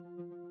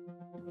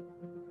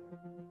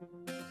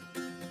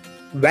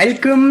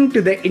Welcome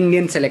to the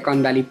Indian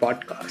Silicon Valley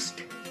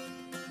podcast.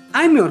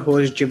 I'm your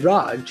host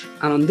Jivraj,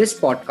 and on this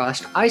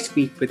podcast, I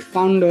speak with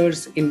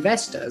founders,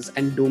 investors,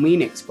 and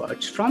domain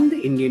experts from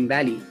the Indian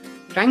Valley,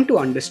 trying to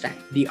understand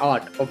the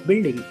art of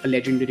building a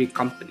legendary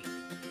company.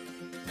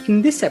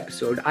 In this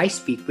episode, I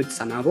speak with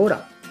Sana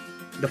Vora,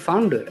 the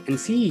founder and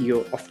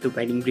CEO of the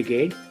Wedding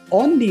Brigade,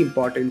 on the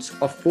importance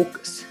of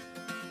focus.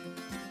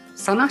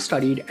 Sana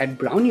studied at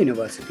Brown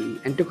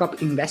University and took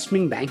up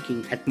investment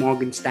banking at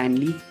Morgan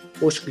Stanley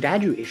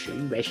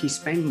post-graduation, where she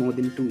spent more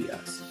than 2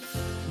 years.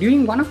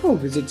 During one of her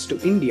visits to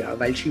India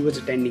while she was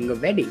attending a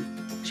wedding,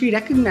 she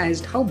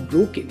recognized how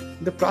broken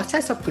the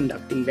process of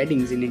conducting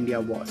weddings in India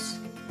was.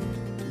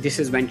 This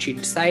is when she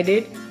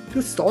decided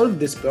to solve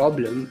this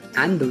problem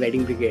and the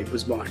Wedding Brigade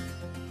was born.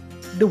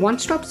 The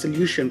one-stop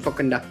solution for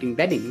conducting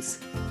weddings,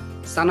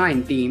 Sana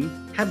and team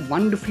have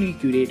wonderfully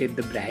curated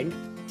the brand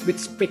with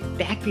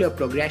spectacular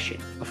progression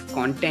of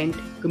content,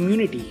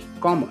 community,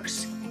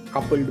 commerce,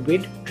 coupled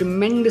with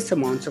tremendous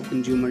amounts of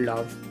consumer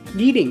love,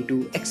 leading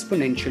to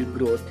exponential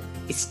growth,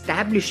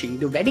 establishing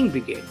the Wedding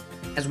Brigade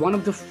as one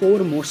of the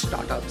foremost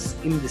startups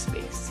in the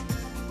space.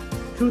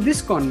 Through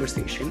this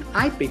conversation,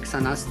 I pick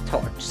Sana's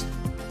thoughts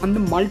on the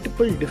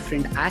multiple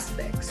different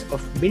aspects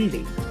of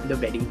building the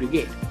Wedding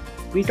Brigade.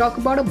 We talk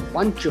about a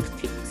bunch of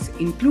things,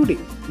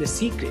 including the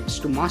secrets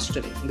to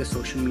mastering the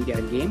social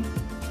media game,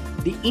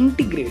 the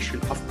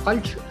integration of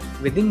culture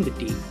within the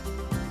team,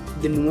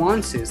 the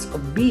nuances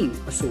of being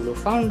a solo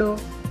founder,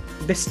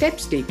 the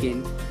steps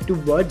taken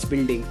towards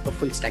building a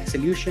full stack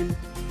solution,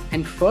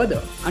 and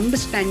further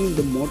understanding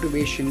the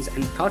motivations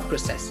and thought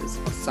processes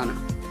of Sana.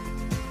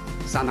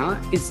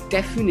 Sana is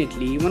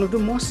definitely one of the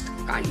most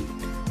kind,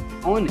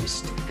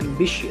 honest,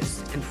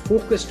 ambitious, and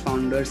focused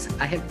founders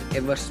I have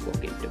ever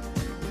spoken to.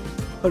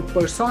 Her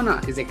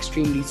persona is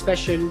extremely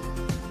special,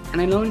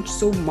 and I learned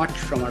so much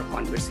from our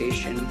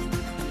conversation.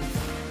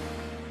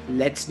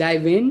 Let's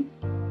dive in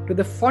to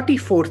the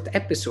 44th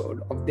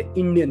episode of the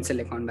Indian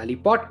Silicon Valley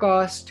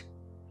podcast,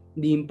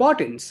 The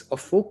Importance of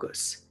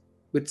Focus,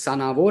 with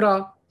Sana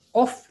Vora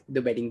of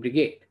the Wedding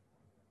Brigade.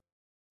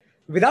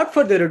 Without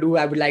further ado,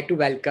 I would like to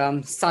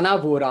welcome Sana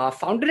Vora,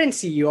 founder and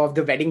CEO of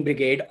the Wedding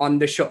Brigade, on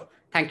the show.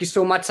 Thank you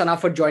so much, Sana,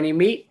 for joining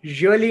me.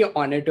 Really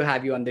honored to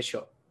have you on the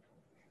show.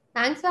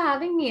 Thanks for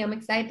having me. I'm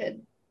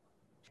excited.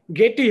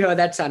 Great to hear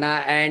that,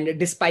 Sana. And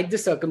despite the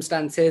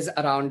circumstances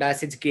around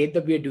us, it's great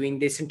that we're doing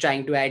this and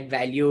trying to add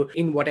value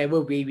in whatever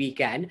way we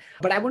can.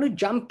 But I want to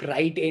jump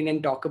right in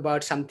and talk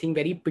about something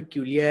very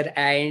peculiar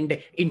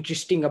and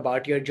interesting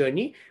about your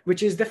journey,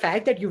 which is the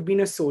fact that you've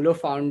been a solo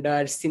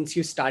founder since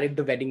you started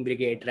the Wedding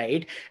Brigade,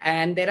 right?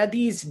 And there are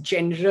these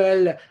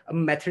general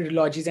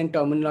methodologies and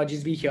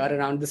terminologies we hear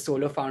around the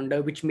solo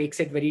founder, which makes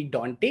it very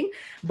daunting.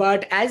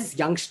 But as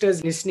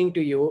youngsters listening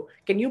to you,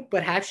 can you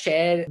perhaps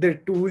share the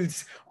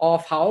tools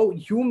of how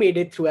you made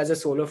it through as a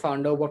solo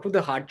founder? What were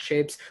the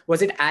hardships?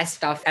 Was it as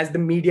tough as the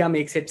media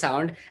makes it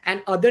sound?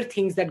 And other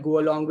things that go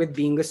along with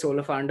being a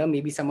solo founder,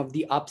 maybe some of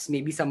the ups,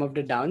 maybe some of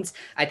the downs.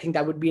 I think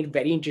that would be a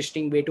very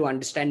interesting way to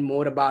understand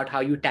more about how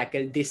you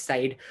tackle this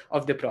side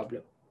of the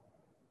problem.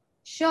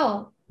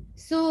 Sure.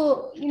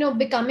 So,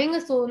 becoming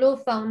a solo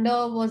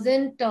founder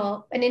wasn't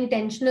an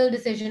intentional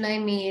decision I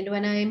made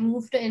when I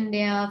moved to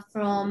India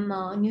from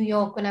New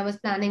York when I was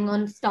planning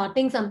on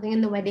starting something in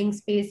the wedding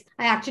space.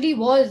 I actually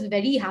was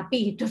very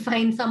happy to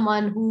find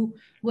someone who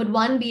would,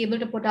 one, be able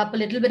to put up a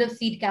little bit of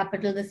seed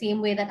capital the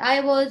same way that I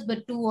was,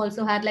 but two,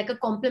 also had like a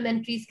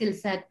complementary skill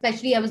set.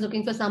 Especially, I was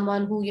looking for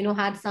someone who,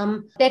 had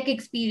some tech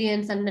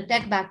experience and a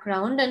tech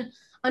background. And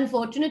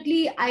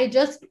unfortunately, I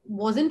just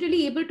wasn't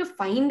really able to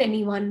find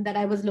anyone that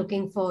I was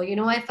looking for.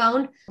 I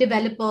found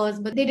developers,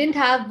 but they didn't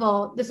have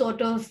the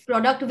sort of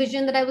product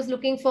vision that I was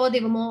looking for. They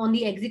were more on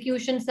the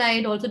execution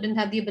side, also didn't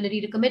have the ability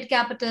to commit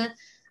capital.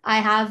 I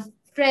have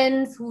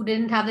friends who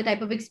didn't have the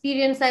type of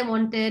experience I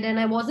wanted, and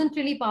I wasn't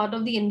really part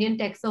of the Indian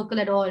tech circle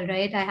at all,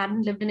 right? I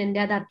hadn't lived in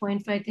India at that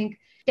point for, I think,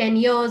 10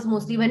 years,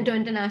 mostly went to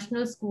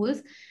international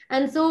schools.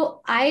 And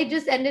so I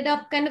just ended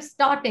up kind of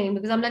starting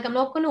because I'm like, I'm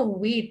not going to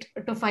wait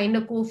to find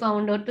a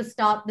co-founder to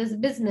start this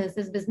business.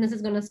 This business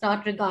is going to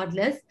start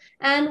regardless.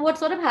 And what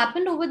sort of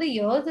happened over the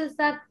years is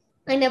that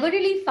I never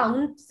really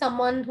found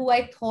someone who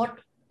I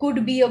thought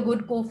could be a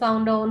good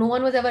co-founder. No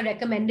one was ever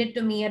recommended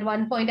to me. At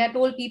one point, I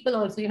told people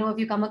also, if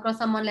you come across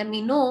someone, let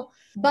me know.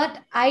 But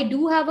I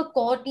do have a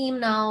core team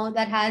now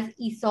that has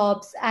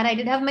ESOPs, and I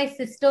did have my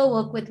sister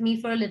work with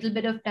me for a little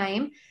bit of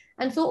time.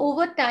 And so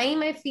over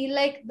time, I feel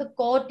like the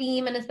core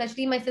team, and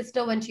especially my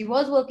sister, when she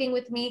was working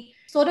with me,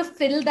 sort of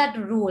fill that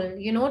role,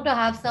 to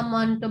have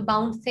someone to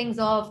bounce things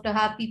off, to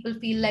have people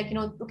feel like,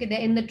 okay, they're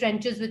in the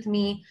trenches with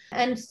me.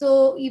 And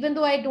so even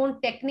though I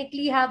don't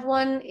technically have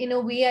one, in a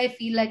way, I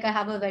feel like I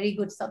have a very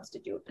good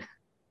substitute.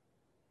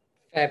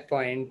 Fair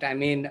point. I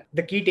mean,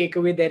 the key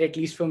takeaway there, at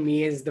least for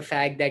me, is the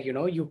fact that,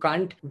 you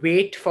can't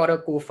wait for a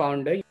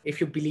co-founder.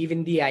 If you believe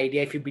in the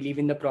idea, if you believe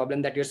in the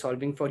problem that you're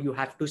solving for, you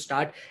have to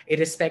start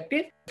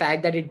irrespective.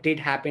 fact that it did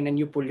happen and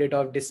you pulled it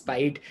off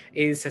despite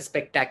is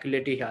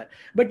spectacular to hear.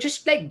 But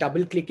just like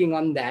double clicking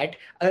on that,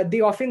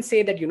 they often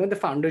say that, the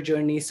founder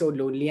journey is so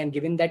lonely. And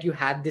given that you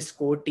have this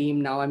core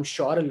team now, I'm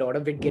sure a lot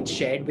of it gets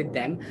shared with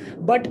them.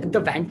 But the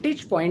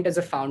vantage point as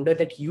a founder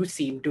that you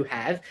seem to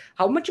have,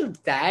 how much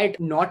of that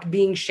not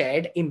being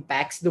shared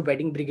impacts the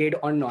wedding brigade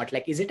or not?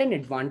 Like, is it an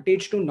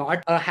advantage to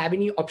not have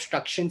any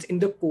obstructions in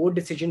the core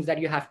decisions that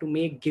you have to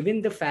make,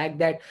 given the fact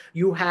that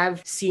you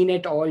have seen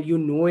it all, you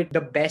know it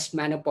the best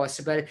manner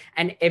possible,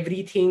 and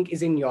everything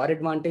is in your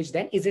advantage?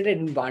 Then is it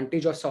an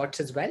advantage of sorts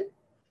as well?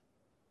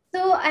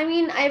 So, I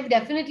mean, I've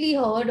definitely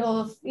heard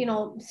of,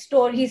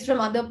 stories from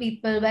other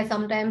people where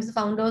sometimes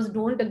founders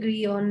don't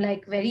agree on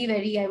like very,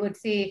 very, I would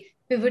say,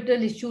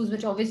 pivotal issues,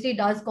 which obviously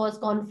does cause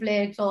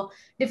conflicts, or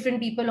different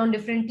people on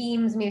different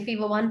teams may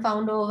favor one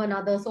founder over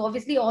another. So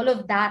obviously all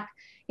of that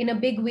in a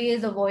big way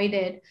is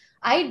avoided.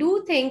 I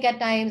do think at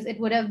times it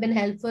would have been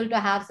helpful to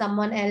have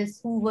someone else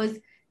who was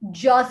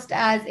just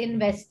as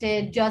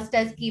invested, just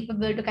as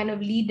capable to kind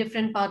of lead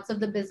different parts of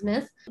the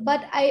business.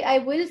 But I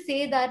will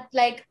say that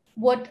like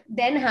what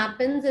then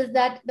happens is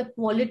that the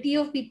quality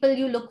of people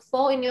you look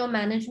for in your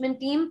management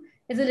team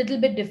is a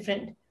little bit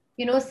different.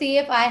 Say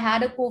if I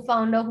had a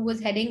co-founder who was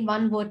heading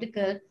one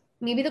vertical,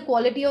 maybe the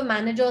quality of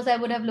managers I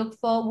would have looked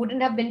for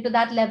wouldn't have been to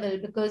that level,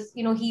 because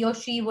he or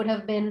she would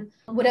have been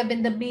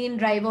the main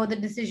driver, the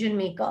decision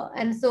maker.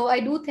 And so I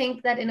do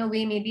think that in a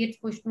way maybe it's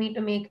pushed me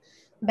to make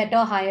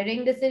better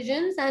hiring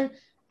decisions. And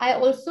I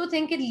also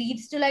think it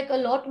leads to like a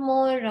lot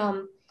more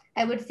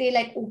I would say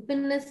like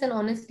openness and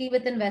honesty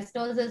with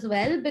investors as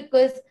well,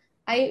 because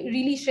I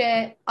really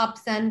share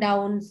ups and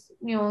downs,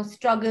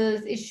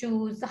 struggles,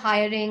 issues,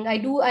 hiring. I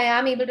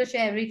am able to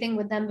share everything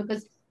with them,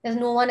 because there's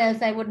no one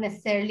else I would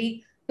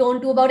necessarily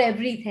turn to about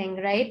everything,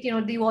 right?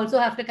 You also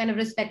have to kind of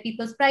respect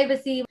people's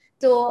privacy.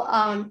 So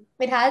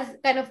it has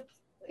kind of,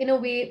 in a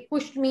way,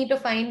 pushed me to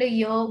find a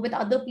year with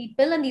other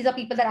people, and these are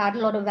people that add a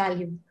lot of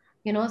value.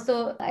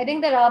 So I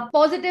think there are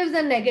positives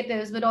and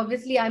negatives, but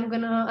obviously I'm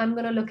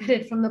gonna look at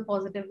it from the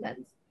positive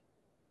lens.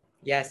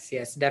 Yes,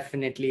 yes,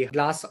 definitely.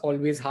 Glass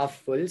always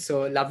half full.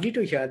 So lovely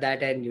to hear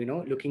that, and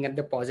looking at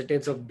the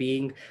positives of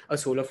being a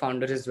solo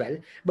founder as well.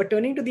 But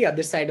turning to the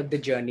other side of the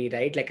journey,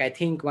 right? Like, I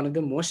think one of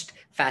the most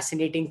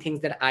fascinating things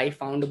that I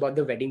found about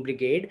the Wedding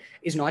Brigade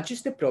is not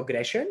just the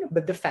progression,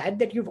 but the fact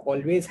that you've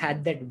always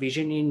had that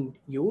vision in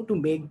you to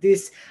make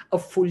this a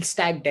full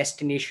stack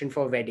destination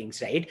for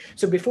weddings, right?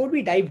 So before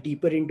we dive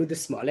deeper into the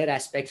smaller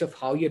aspects of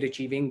how you're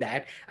achieving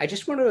that, I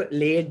just want to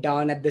lay it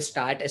down at the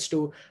start as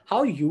to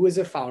how you as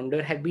a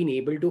founder have been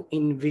able to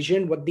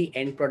envision what the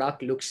end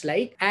product looks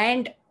like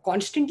and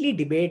constantly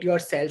debate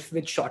yourself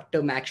with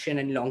short-term action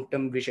and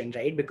long-term vision,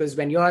 right? Because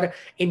when you're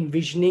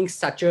envisioning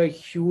such a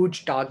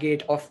huge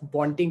target of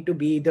wanting to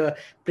be the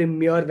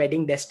premier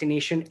wedding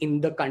destination in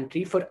the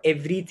country for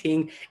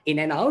everything in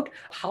and out,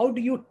 how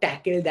do you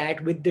tackle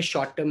that with the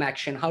short-term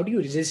action? How do you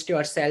resist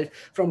yourself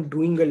from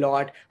doing a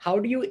lot? How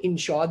do you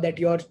ensure that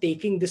you're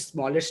taking the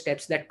smaller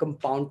steps that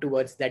compound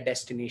towards that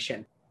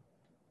destination?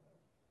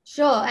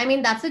 Sure. I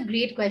mean, that's a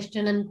great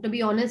question. And to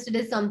be honest, it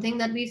is something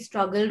that we've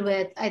struggled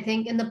with. I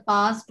think in the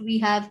past, we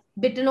have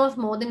bitten off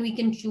more than we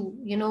can chew.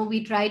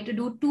 We try to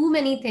do too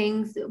many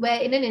things, where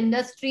in an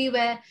industry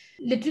where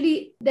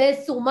literally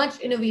there's so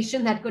much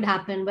innovation that could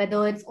happen,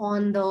 whether it's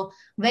on the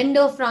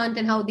vendor front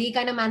and how they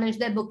kind of manage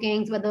their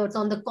bookings, whether it's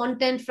on the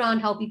content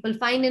front, how people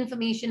find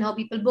information, how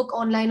people book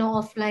online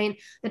or offline,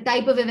 the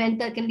type of event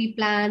that can be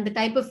planned, the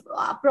type of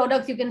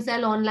products you can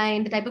sell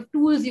online, the type of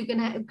tools you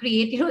can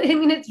create. I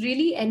mean, it's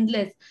really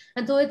endless.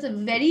 And so it's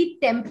very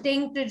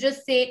tempting to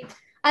just say,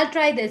 I'll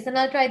try this and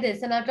I'll try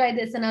this and I'll try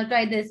this and I'll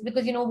try this,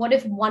 because what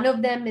if one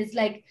of them is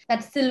like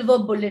that silver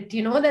bullet,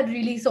 that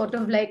really sort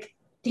of like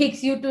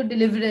takes you to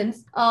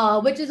deliverance,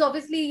 which is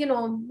obviously,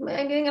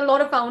 I think a lot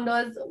of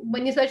founders,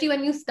 especially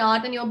when you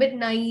start and you're a bit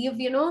naive,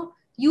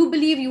 you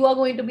believe you are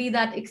going to be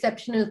that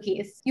exceptional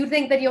case. You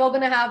think that you're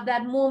going to have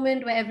that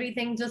moment where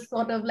everything just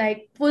sort of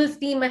like full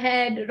steam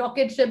ahead,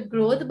 rocket ship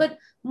growth. But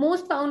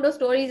most founder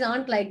stories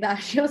aren't like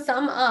that.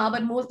 Some are,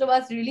 but most of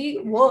us really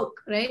work,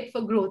 right,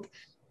 for growth.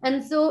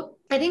 And so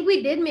I think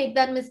we did make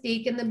that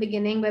mistake in the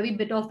beginning, where we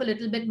bit off a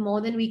little bit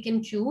more than we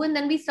can chew. And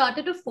then we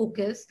started to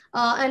focus.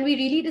 And we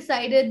really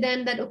decided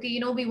then that,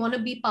 okay, we want to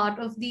be part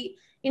of the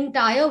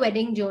entire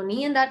wedding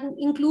journey, and that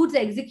includes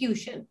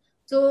execution.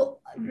 So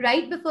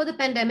right before the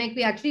pandemic,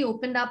 we actually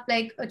opened up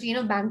like a chain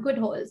of banquet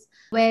halls,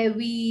 where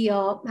we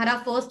had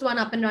our first one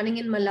up and running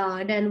in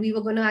Malad, and we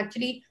were going to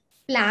actually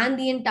plan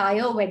the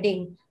entire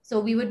wedding. So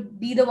we would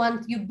be the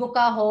ones, you'd book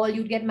our hall,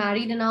 you'd get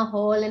married in our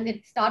hall, and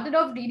it started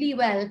off really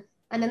well.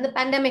 And then the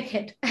pandemic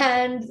hit,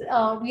 and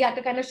we had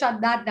to kind of shut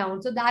that down.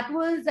 So that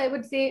was, I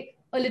would say,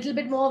 a little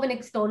bit more of an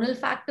external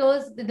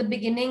factors. At the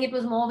beginning, it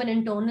was more of an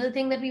internal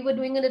thing that we were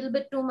doing a little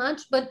bit too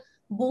much. But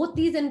both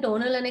these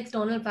internal and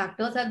external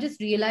factors have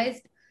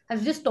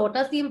just taught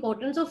us the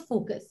importance of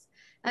focus.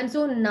 And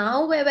so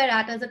now where we're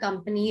at as a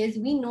company is,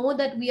 we know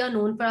that we are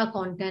known for our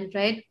content,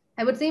 right?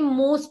 I would say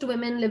most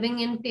women living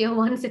in tier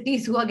 1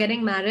 cities who are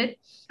getting married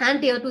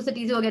and tier 2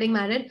 cities who are getting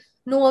married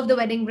know of the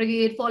Wedding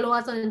Brigade, follow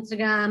us on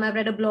Instagram. I've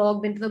read a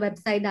blog, been to the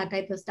website, that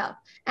type of stuff.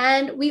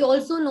 And we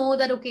also know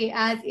that, okay,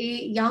 as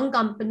a young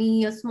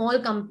company, a small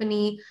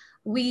company,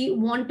 we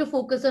want to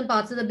focus on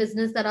parts of the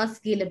business that are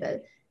scalable.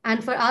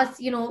 And for us,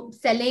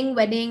 selling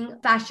wedding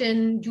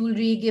fashion,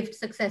 jewelry,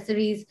 gifts,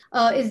 accessories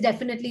is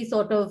definitely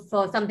sort of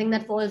something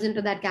that falls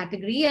into that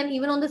category. And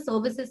even on the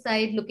services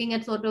side, looking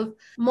at sort of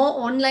more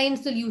online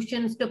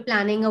solutions to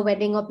planning a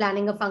wedding or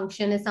planning a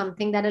function is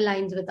something that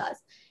aligns with us.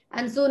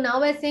 And so now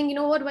we're saying, you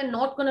know what, we're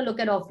not going to look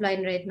at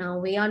offline right now.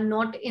 We are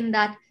not in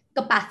that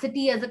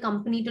capacity as a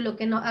company to look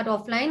at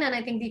offline. And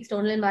I think the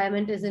external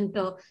environment isn't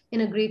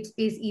in a great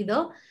space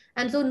either.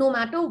 And so no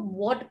matter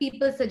what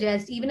people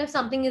suggest, even if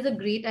something is a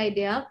great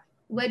idea,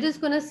 we're just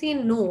going to say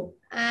no.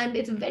 And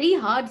it's very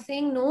hard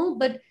saying no,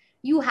 but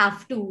you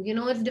have to.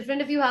 It's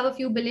different if you have a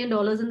few $1 billion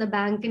in the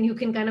bank and you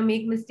can kind of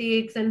make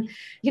mistakes, and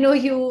you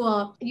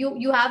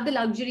have the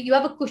luxury, you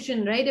have a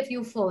cushion, right, if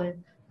you fall.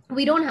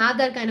 We don't have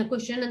that kind of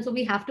cushion, and so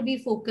we have to be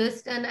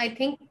focused. And I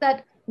think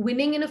that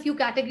winning in a few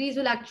categories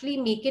will actually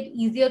make it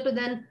easier to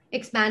then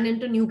expand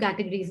into new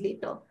categories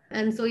later.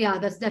 And so yeah,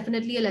 that's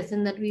definitely a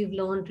lesson that we've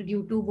learned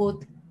due to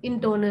both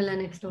internal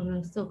and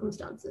external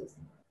circumstances.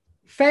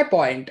 Fair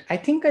point. I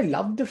think I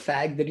love the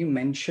fact that you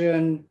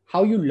mention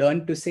how you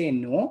learn to say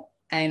no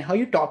and how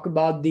you talk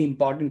about the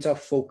importance of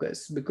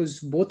focus,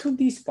 because both of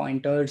these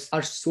pointers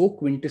are so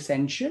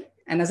quintessential.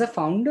 And as a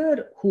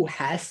founder who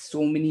has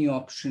so many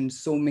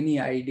options, so many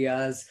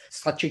ideas,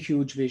 such a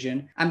huge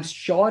vision, I'm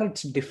sure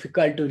it's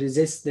difficult to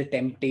resist the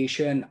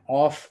temptation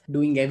of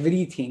doing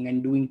everything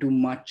and doing too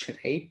much,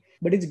 right?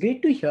 But it's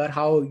great to hear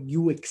how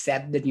you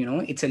accept that,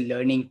 it's a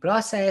learning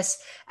process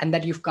and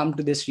that you've come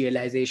to this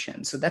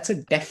realization. So that's a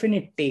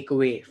definite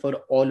takeaway for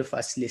all of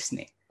us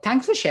listening.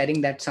 Thanks for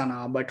sharing that,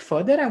 Sana. But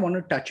further, I want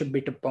to touch a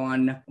bit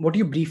upon what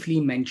you briefly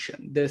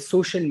mentioned, the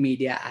social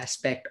media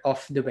aspect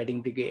of the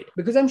Wedding Brigade.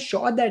 Because I'm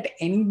sure that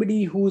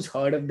anybody who's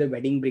heard of the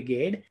Wedding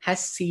Brigade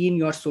has seen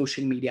your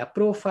social media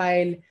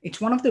profile. It's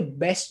one of the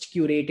best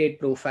curated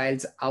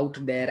profiles out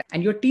there,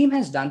 and your team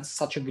has done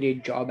such a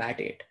great job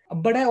at it.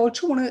 But I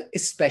also want to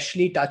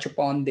especially touch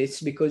upon this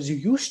because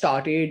you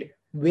started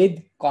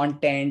with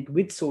content,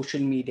 with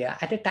social media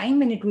at a time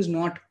when it was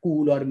not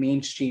cool or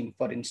mainstream,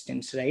 for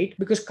instance, right?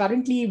 Because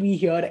currently we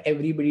hear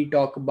everybody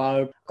talk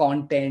about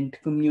content,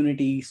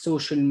 community,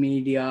 social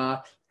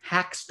media,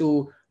 hacks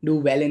to do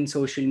well in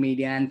social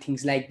media and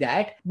things like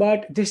that.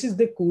 But this is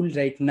the cool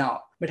right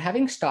now. But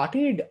having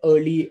started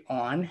early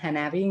on and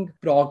having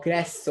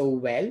progressed so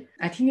well,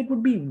 I think it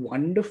would be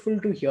wonderful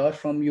to hear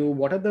from you.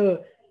 What are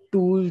the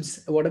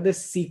tools? What are the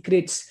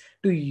secrets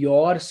to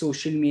your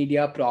social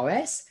media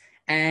prowess?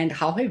 And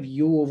how have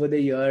you over the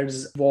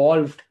years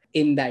evolved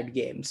in that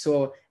game?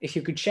 So if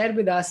you could share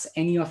with us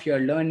any of your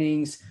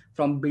learnings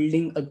from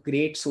building a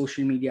great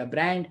social media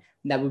brand,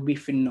 that would be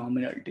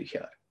phenomenal to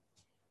hear.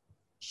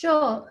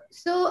 Sure.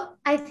 So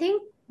I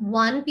think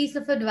one piece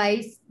of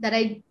advice that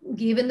I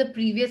gave in the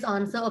previous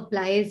answer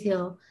applies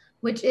here,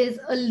 which is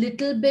a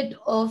little bit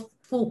of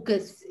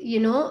focus.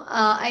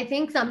 I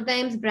think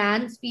sometimes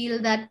brands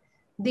feel that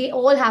they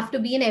all have to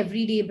be an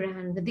everyday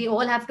brand. They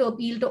all have to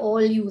appeal to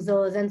all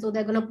users. And so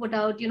they're going to put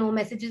out,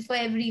 messages for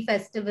every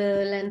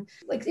festival and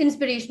like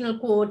inspirational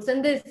quotes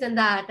and this and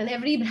that. And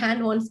every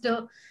brand wants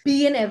to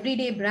be an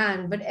everyday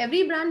brand, but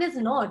every brand is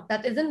not.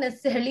 That isn't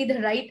necessarily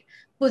the right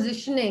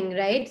positioning,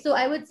 right? So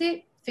I would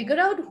say figure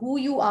out who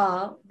you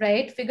are,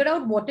 right? Figure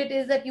out what it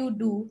is that you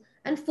do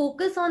and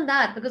focus on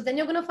that, because then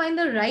you're going to find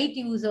the right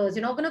users.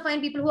 You're not going to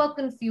find people who are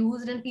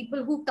confused, and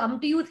people who come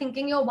to you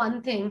thinking you're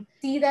one thing,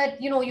 see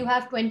that, you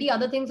have 20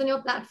 other things on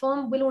your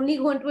platform, will only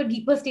go into a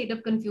deeper state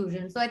of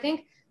confusion. So I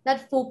think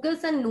that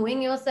focus and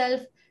knowing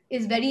yourself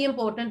is very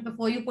important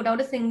before you put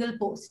out a single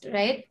post,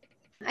 right?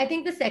 I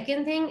think the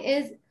second thing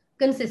is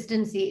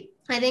consistency.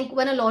 I think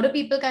when a lot of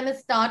people kind of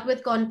start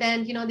with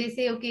content, they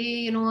say,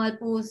 okay, I'll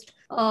post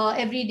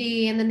every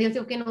day, and then they'll say,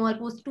 okay, no, I'll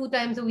post 2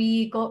 times a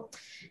week. Or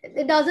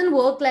it doesn't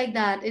work like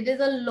that. It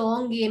is a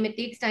long game. It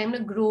takes time to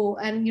grow,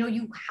 and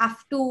you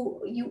have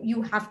to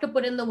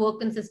put in the work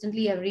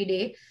consistently every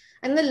day.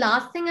 And the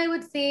last thing I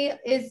would say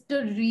is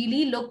to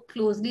really look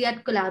closely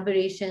at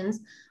collaborations.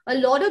 A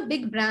lot of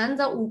big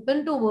brands are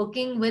open to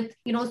working with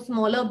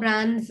smaller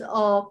brands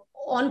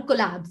on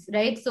collabs,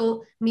 right?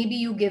 So maybe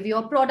you give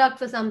your product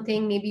for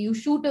something, maybe you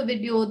shoot a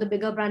video, the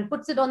bigger brand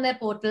puts it on their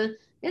portal.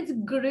 It's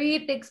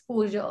great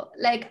exposure.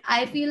 Like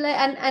I feel like,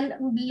 and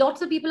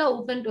lots of people are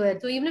open to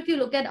it. So even if you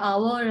look at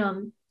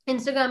our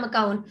Instagram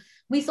account,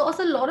 we source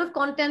a lot of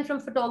content from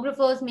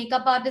photographers,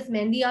 makeup artists,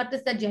 mehndi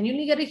artists that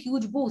genuinely get a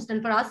huge boost.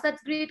 And for us,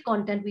 that's great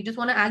content. We just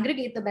want to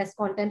aggregate the best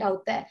content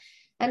out there.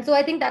 And so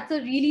I think that's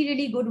a really,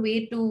 really good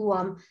way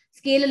to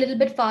scale a little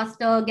bit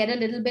faster, get a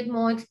little bit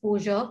more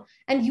exposure,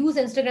 and use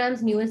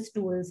Instagram's newest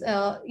tools.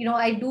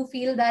 I do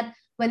feel that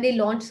when they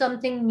launch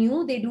something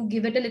new, they do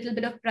give it a little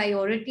bit of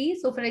priority.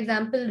 So, for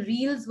example,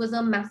 Reels was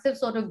a massive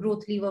sort of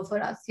growth lever for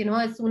us.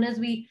 As soon as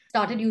we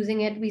started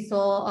using it, we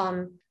saw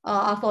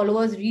our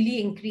followers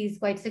really increase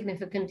quite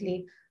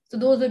significantly. So,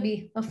 those would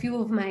be a few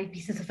of my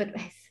pieces of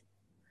advice.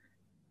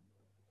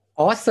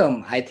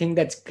 Awesome. I think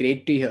that's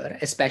great to hear,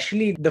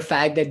 especially the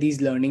fact that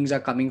these learnings are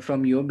coming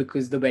from you,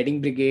 because the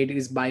Wedding Brigade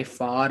is by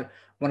far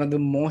one of the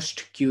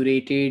most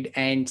curated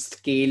and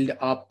scaled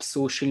up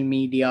social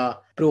media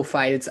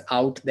profiles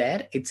out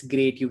there. It's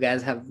great. You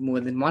guys have more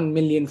than 1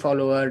 million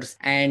followers,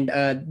 and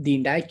the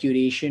entire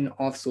curation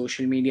of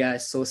social media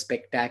is so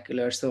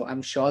spectacular. So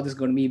I'm sure this is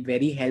going to be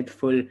very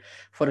helpful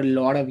for a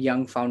lot of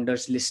young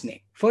founders listening.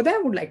 Further, I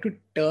would like to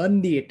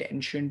turn the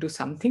attention to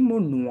something more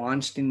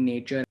nuanced in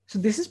nature. So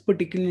this is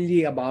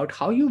particularly about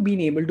how you've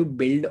been able to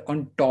build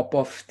on top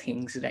of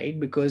things, right?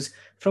 Because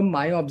from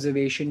my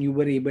observation,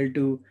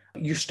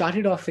 you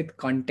started off with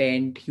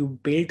content, you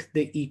built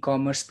the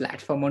e-commerce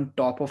platform on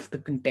top of the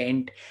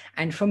content,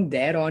 and from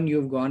there on,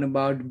 you've gone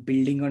about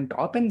building on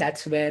top, and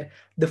that's where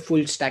the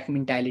full stack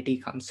mentality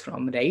comes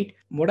from, right?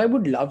 What I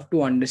would love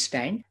to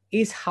understand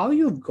is how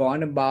you've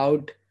gone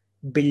about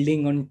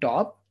building on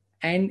top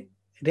and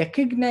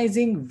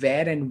recognizing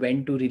where and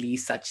when to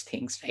release such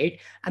things, right?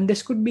 And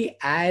this could be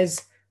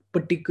as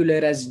particular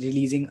as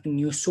releasing a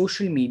new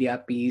social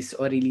media piece,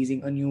 or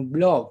releasing a new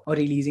blog, or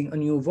releasing a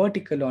new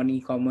vertical on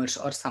e-commerce,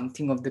 or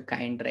something of the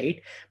kind,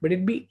 right? But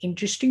it'd be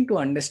interesting to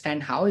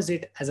understand, how is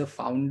it as a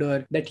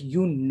founder that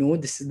you know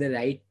this is the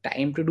right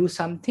time to do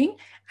something,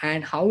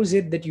 and how is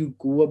it that you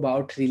go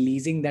about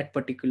releasing that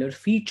particular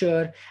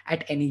feature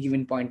at any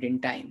given point in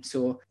time?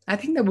 So I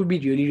think that would be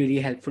really, really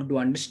helpful to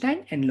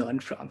understand and learn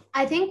from.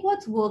 I think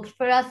what's worked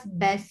for us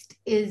best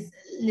is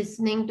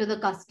listening to the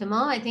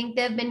customer. I think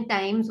there have been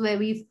times where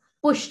we've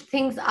pushed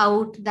things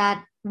out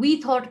that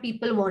we thought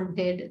people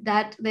wanted,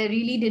 that there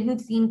really didn't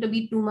seem to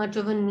be too much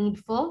of a need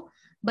for.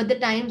 But the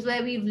times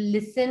where we've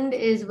listened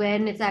is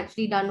when it's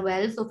actually done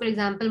well. So, for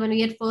example, when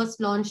we had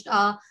first launched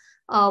our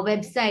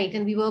website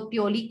and we were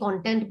purely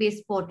content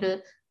based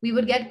portal, we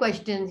would get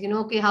questions,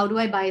 okay, how do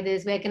I buy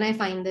this? Where can I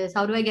find this?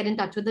 How do I get in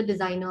touch with the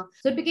designer?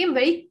 So it became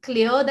very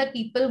clear that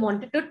people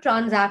wanted to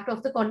transact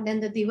off the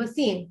content that they were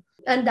seeing.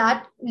 And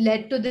that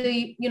led to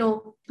the,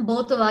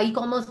 both of our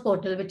e-commerce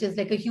portal, which is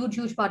like a huge,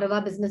 huge part of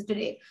our business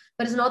today.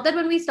 But it's not that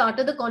when we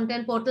started the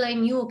content portal, I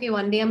knew, okay,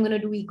 one day I'm going to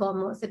do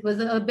e-commerce. It was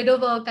a bit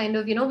of a kind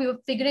of, we were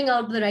figuring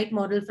out the right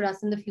model for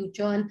us in the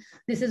future. And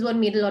this is what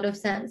made a lot of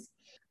sense.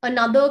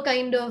 Another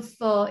kind of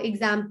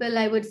example,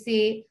 I would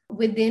say,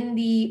 within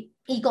the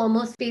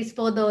e-commerce space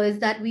further is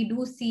that we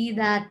do see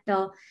that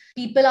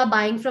people are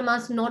buying from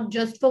us not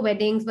just for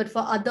weddings but for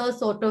other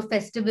sort of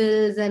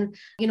festivals and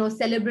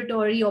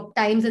celebratory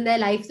times in their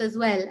lives as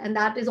well, and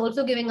that is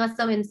also giving us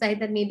some insight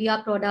that maybe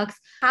our products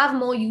have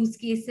more use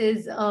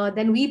cases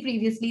than we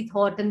previously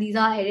thought, and these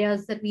are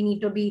areas that we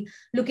need to be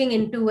looking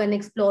into and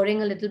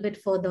exploring a little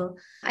bit further.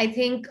 I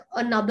think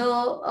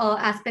another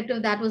aspect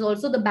of that was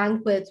also the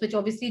banquets, which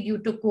obviously due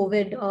to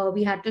COVID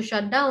we had to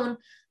shut down.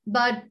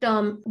 But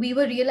we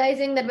were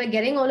realizing that we're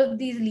getting all of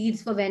these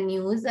leads for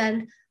venues,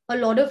 and a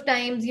lot of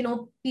times,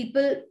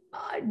 people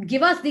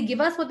they give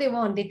us what they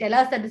want. They tell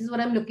us that this is what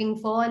I'm looking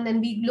for, and then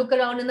we look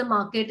around in the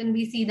market and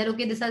we see that,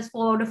 okay, this has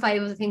 4 out of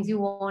 5 of the things you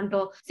want,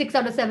 or 6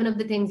 out of 7 of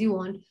the things you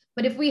want.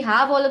 But if we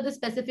have all of the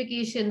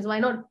specifications, why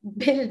not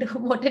build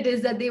what it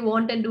is that they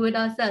want and do it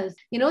ourselves?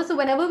 So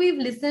whenever we've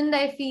listened,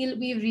 I feel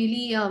we've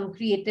really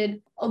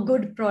created a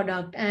good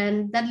product,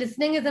 and that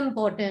listening is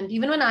important.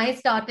 Even when I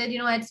started,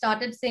 I'd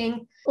started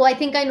saying, oh, I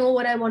think I know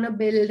what I want to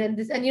build, and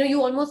this, and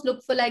you almost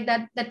look for like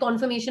that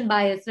confirmation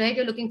bias, right?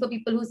 You're looking for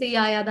people who say,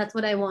 yeah, that's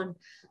what I want.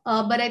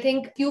 But I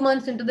think a few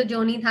months into the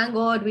journey, thank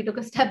God, we took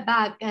a step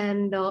back,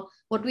 and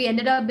what we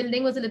ended up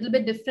building was a little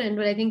bit different,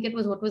 but I think it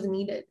was what was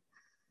needed.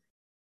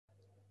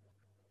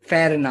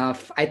 Fair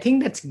enough. I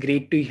think that's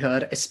great to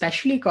hear,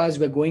 especially because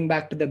we're going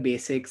back to the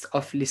basics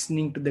of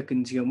listening to the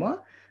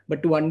consumer,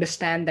 but to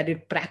understand that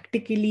it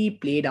practically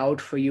played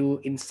out for you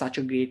in such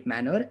a great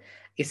manner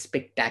is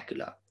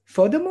spectacular.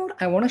 Furthermore,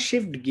 I want to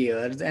shift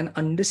gears and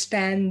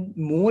understand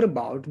more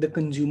about the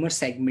consumer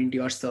segment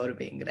you're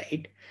serving,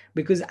 right?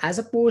 Because as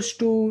opposed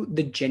to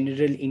the general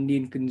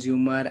Indian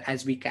consumer,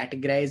 as we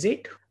categorize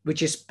it,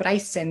 which is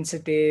price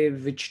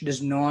sensitive, which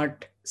does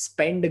not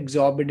spend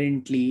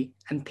exorbitantly,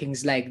 and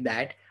things like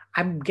that,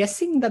 I'm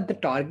guessing that the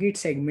target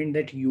segment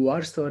that you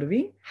are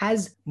serving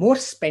has more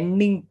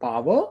spending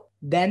power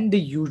than the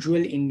usual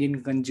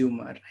Indian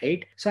consumer,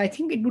 right? So I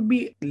think it would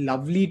be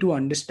lovely to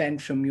understand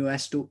from you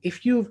as to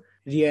if you've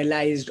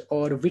realized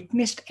or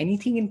witnessed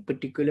anything in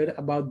particular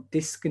about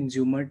this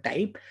consumer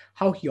type,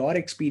 how your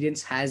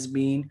experience has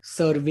been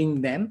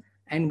serving them,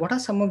 and what are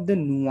some of the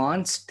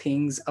nuanced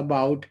things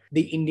about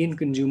the Indian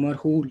consumer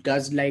who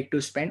does like to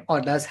spend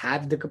or does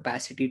have the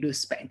capacity to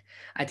spend.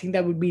 I think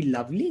that would be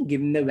lovely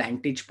given the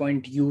vantage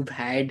point you've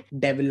had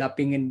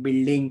developing and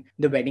building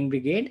the Wedding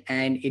Brigade.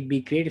 And it'd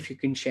be great if you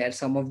can share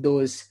some of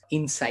those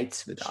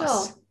insights with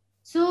us. Sure.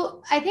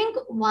 So I think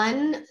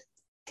one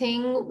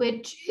thing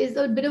which is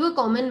a bit of a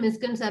common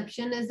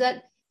misconception is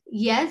that,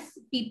 yes,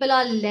 people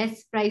are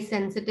less price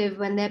sensitive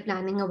when they're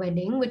planning a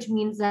wedding, which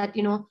means that,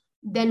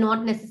 they're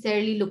not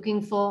necessarily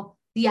looking for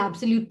the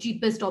absolute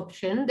cheapest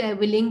option. They're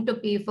willing to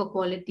pay for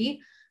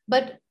quality.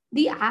 But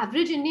the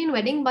average Indian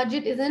wedding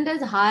budget isn't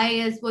as high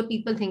as what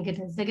people think it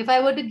is. Like if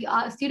I were to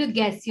ask you to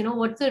guess,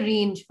 what's the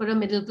range for a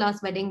middle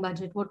class wedding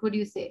budget? What would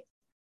you say?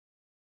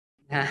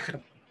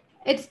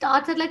 It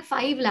starts at like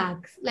 5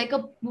 lakhs. Like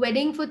a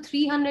wedding for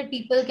 300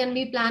 people can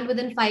be planned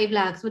within 5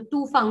 lakhs with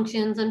two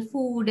functions and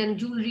food and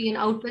jewelry and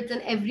outfits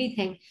and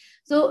everything.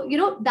 So,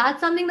 that's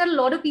something that a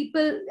lot of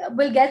people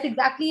will guess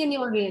exactly in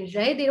your range,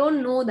 right? They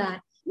don't know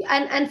that.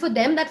 And for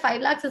them, that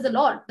 5 lakhs is a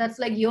lot. That's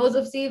like years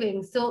of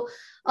savings. So,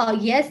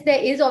 yes, there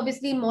is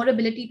obviously more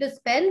ability to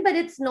spend, but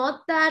it's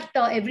not that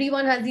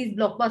everyone has these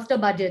blockbuster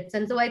budgets.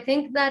 And so I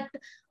think that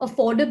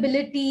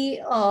affordability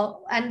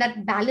and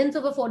that balance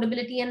of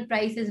affordability and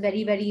price is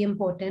very, very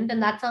important.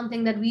 And that's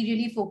something that we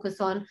really focus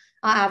on.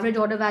 Our average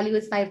order value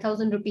is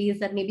 5,000 rupees.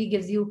 That maybe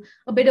gives you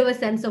a bit of a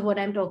sense of what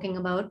I'm talking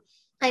about.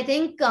 I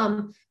think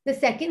the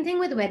second thing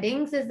with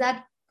weddings is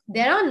that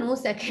there are no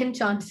second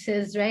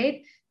chances,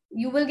 right?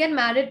 You will get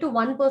married to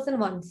one person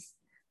once.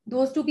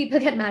 Those two people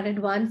get married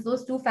once.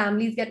 Those two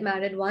families get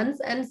married once.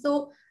 And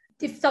so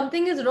if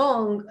something is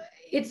wrong,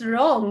 it's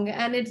wrong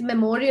and it's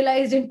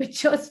memorialized in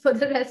pictures for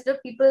the rest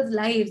of people's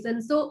lives.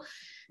 And so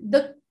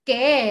the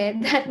care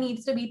that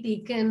needs to be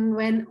taken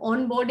when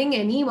onboarding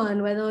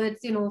anyone, whether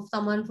it's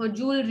someone for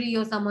jewelry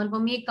or someone for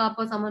makeup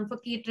or someone for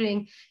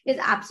catering, is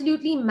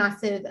absolutely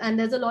massive, and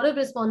there's a lot of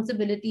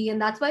responsibility.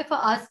 And that's why for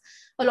us,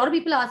 a lot of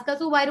people ask us,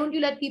 oh, why don't you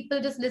let people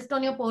just list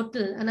on your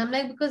portal? And I'm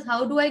like, because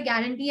how do I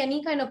guarantee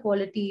any kind of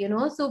quality?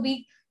 So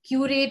we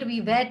curate, we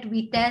vet,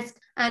 we test.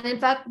 And in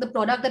fact, the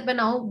product that we're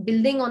now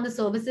building on the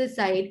services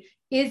side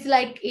is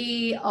like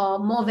a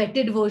more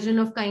vetted version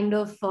of kind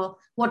of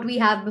what we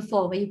have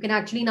before, where you can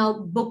actually now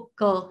book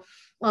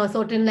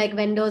certain like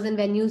vendors and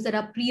venues that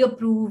are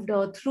pre-approved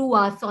through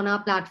us on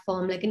our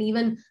platform, like an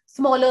even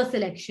smaller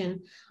selection.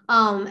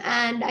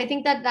 And I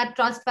think that that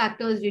trust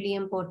factor is really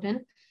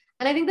important.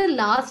 And I think the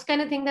last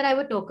kind of thing that I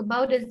would talk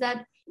about is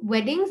that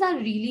weddings are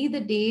really the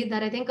day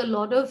that I think a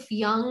lot of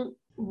young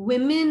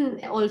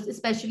women also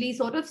especially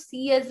sort of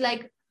see as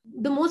like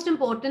the most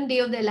important day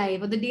of their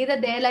life, or the day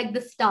that they're like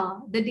the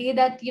star, the day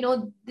that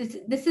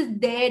this is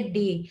their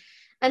day.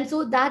 And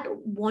so that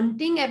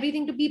wanting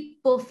everything to be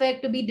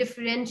perfect, to be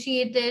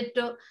differentiated,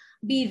 to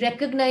be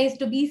recognized,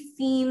 to be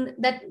seen,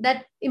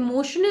 that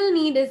emotional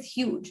need is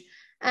huge.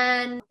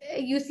 And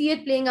you see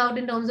it playing out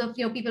in terms of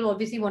people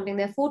obviously wanting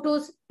their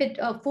photos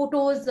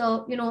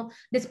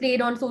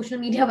displayed on social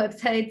media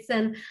websites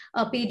and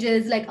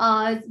pages like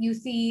ours. You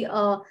see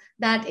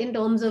that in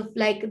terms of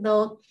like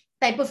the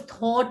type of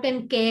thought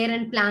and care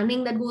and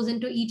planning that goes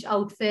into each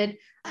outfit.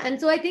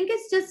 And so I think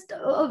it's just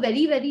a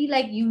very, very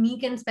like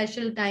unique and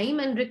special time,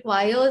 and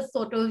requires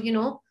sort of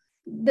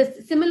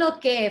the similar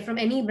care from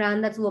any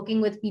brand that's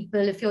working with people,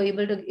 if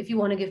you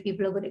want to give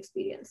people a good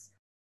experience.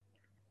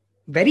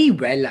 Very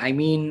well. I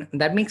mean,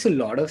 that makes a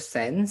lot of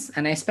sense.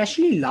 And I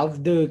especially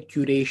love the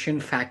curation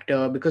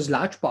factor, because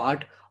large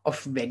part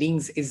of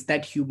weddings is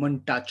that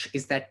human touch,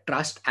 is that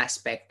trust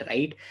aspect,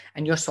 right?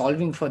 And you're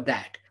solving for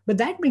that. But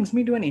that brings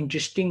me to an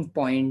interesting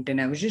point, and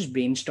I was just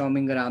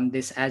brainstorming around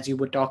this as you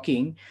were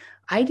talking.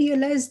 I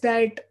realized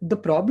that the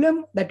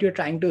problem that you're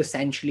trying to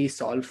essentially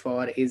solve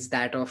for is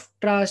that of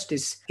trust,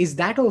 is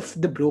that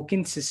of the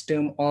broken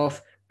system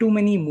of too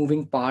many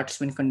moving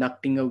parts when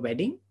conducting a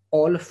wedding,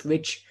 all of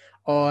which,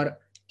 or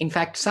in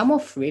fact some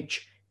of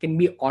which, can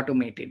be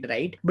automated,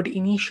 right? But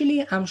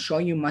initially I'm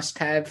sure you must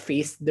have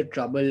faced the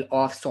trouble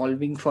of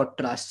solving for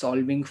trust,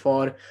 solving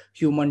for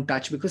human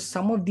touch, because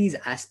some of these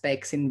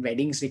aspects in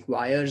weddings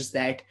requires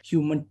that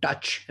human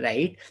touch,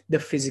 right? The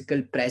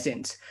physical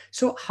presence.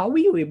 So how were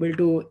you able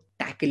to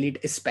tackle it,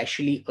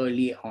 especially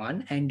early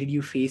on, and did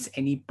you face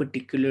any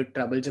particular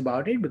troubles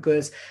about it?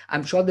 Because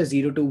I'm sure the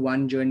 0 to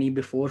 1 journey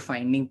before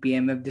finding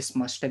PMF, this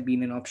must have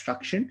been an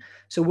obstruction.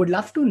 So would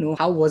love to know,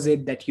 how was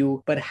it that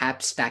you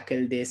perhaps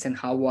tackled this, and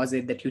how was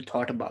it that you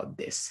thought about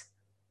this?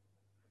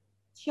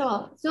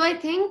 Sure. So I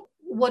think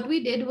what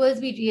we did was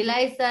we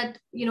realized that,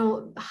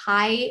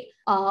 high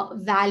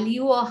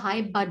value or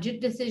high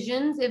budget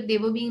decisions, if they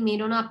were being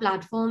made on our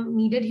platform,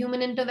 needed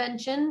human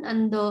intervention,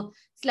 and the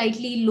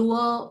slightly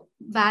lower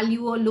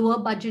value or lower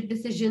budget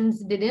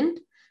decisions didn't.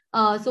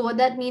 So what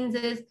that means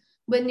is,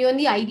 when you're in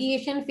the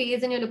ideation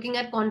phase and you're looking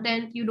at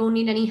content, you don't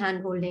need any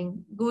hand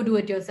holding. Go do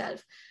it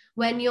yourself.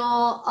 When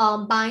you're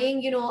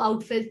buying,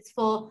 outfits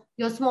for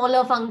your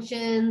smaller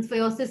functions, for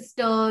your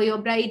sister, your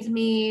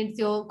bridesmaids,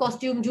 your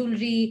costume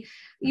jewelry,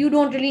 you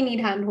don't really need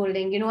hand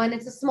holding, and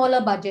it's a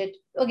smaller budget.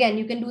 Again,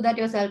 you can do that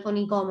yourself on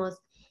e-commerce.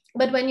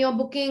 But when you're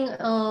booking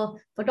a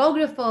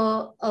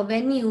photographer, a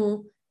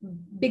venue,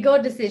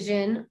 bigger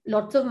decision,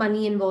 lots of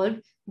money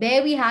involved,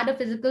 there we had a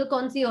physical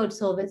concierge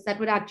service that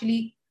would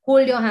actually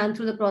hold your hand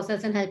through the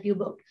process and help you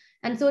book.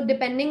 And so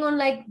depending on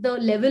like the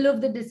level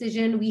of the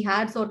decision, we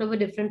had sort of a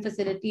different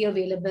facility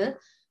available.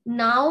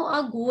 Now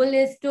our goal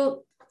is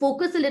to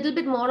focus a little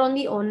bit more on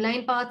the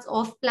online parts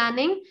of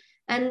planning.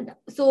 And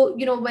so,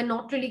 we're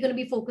not really going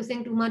to be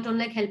focusing too much on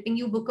like helping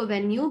you book a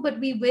venue, but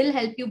we will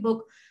help you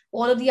book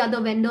all of the other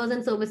vendors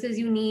and services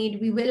you need.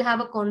 We will have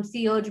a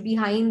concierge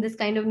behind this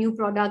kind of new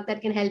product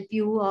that can help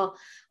you,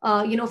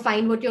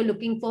 find what you're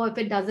looking for if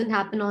it doesn't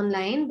happen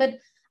online. But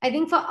I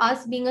think for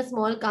us being a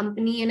small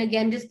company, and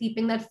again, just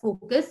keeping that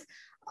focus,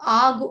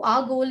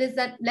 our goal is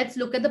that let's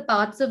look at the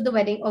parts of the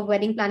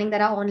wedding planning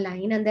that are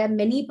online, and there are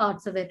many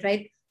parts of it,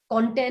 right?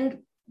 Content,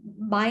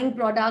 buying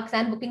products,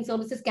 and booking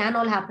services can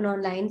all happen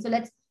online. So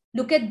let's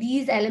look at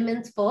these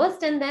elements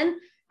first, and then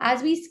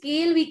as we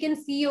scale, we can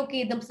see,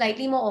 okay, the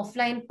slightly more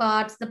offline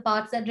parts, the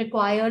parts that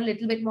require a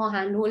little bit more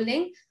hand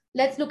holding,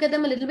 let's look at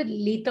them a little bit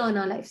later in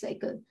our life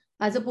cycle,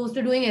 as opposed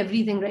to doing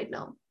everything right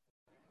now.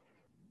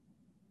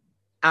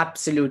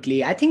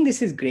 Absolutely. I think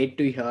this is great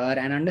to hear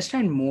and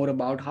understand more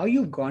about how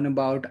you've gone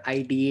about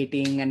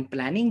ideating and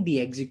planning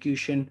the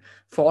execution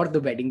for the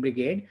Wedding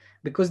Brigade,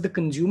 because the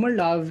consumer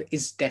love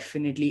is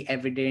definitely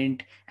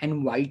evident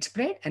and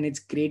widespread, and it's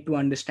great to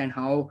understand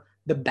how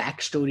the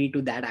backstory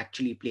to that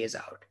actually plays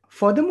out.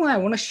 Furthermore, I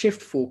want to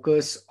shift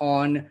focus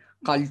on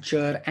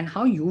culture and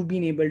how you've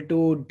been able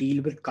to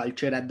deal with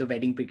culture at the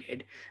Wedding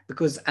Brigade,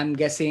 because I'm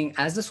guessing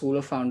as a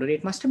solo founder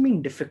it must have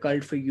been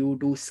difficult for you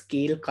to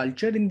scale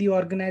culture in the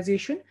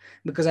organization,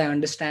 because I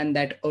understand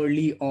that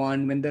early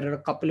on when there are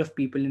a couple of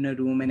people in a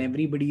room and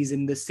everybody's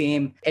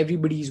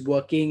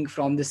working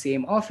from the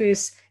same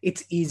office,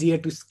 it's easier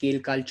to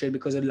scale culture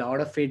because a lot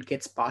of it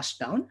gets passed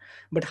down.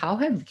 But how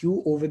have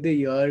you over the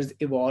years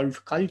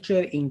evolved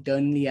culture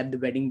internally at the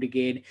Wedding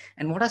Brigade,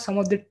 and what are some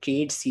of the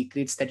trade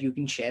secrets that you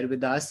can share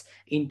with us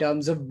in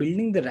terms of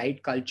building the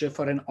right culture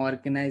for an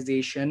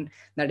organization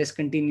that is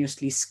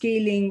continuously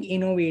scaling,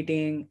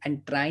 innovating,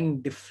 and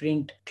trying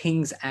different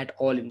things at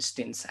all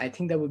instance? I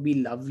think that would be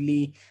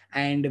lovely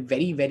and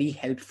very, very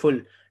helpful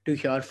to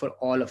hear for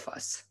all of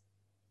us.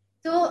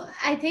 So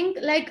I think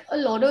like a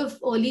lot of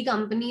early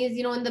companies,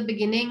 in the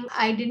beginning,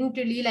 I didn't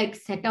really like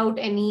set out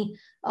any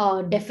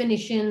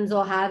definitions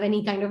or have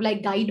any kind of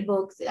like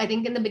guidebooks. I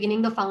think in the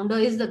beginning, the founder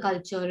is the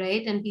culture,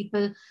 right? And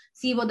people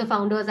see what the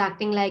founder is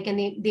acting like, and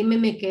they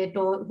mimic it,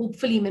 or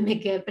hopefully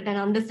mimic it, but then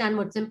understand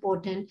what's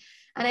important.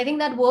 And I think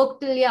that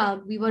worked till, yeah,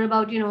 we were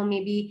about,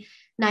 maybe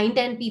 9,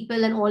 10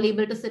 people and all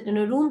able to sit in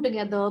a room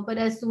together. But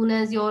as soon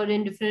as you're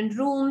in different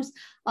rooms,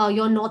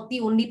 you're not the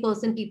only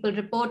person people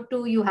report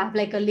to. You have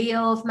like a layer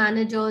of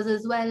managers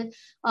as well.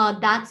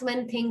 That's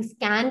when things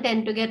can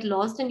tend to get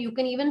lost, and you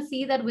can even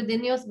see that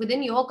within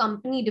your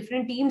company,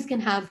 different teams can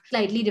have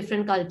slightly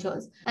different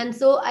cultures. And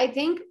so I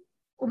think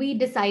we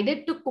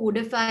decided to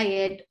codify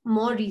it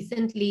more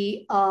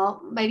recently.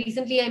 By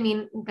recently, I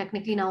mean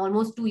technically now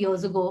almost 2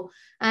 years ago.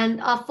 And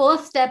our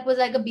first step was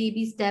like a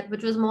baby step,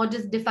 which was more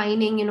just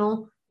defining,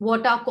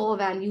 what our core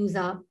values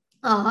are,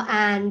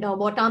 and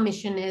what our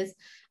mission is,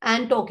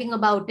 and talking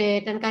about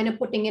it and kind of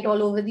putting it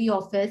all over the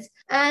office.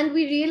 And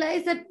we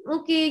realized that,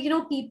 okay,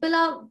 people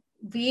are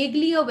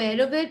vaguely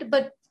aware of it,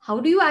 but how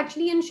do you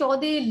actually ensure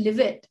they live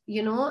it?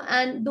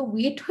 And the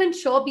way to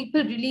ensure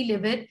people really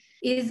live it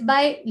is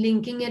by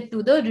linking it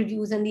to the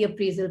reviews and the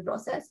appraisal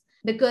process.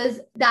 Because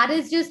that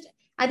is just,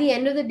 at the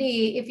end of the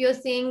day, if you're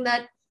saying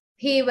that,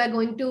 hey, we're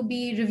going to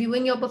be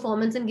reviewing your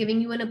performance and giving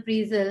you an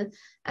appraisal,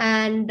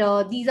 and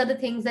these are the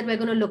things that we're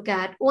going to look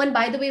at. Oh, and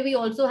by the way, we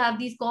also have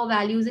these core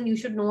values and you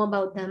should know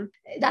about them.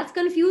 That's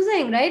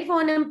confusing, right, for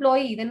an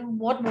employee. Then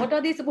what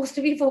are they supposed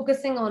to be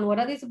focusing on? What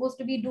are they supposed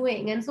to be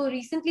doing? And so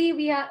recently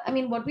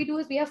what we do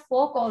is we have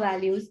 4 core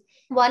values.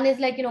 One is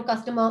like,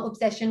 customer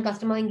obsession,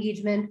 customer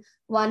engagement.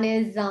 One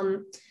is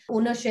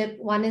ownership.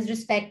 One is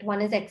respect.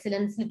 One is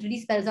excellence.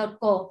 Literally spells out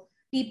core.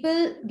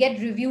 People get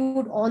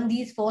reviewed on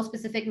these 4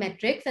 specific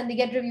metrics, and they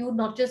get reviewed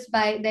not just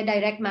by their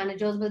direct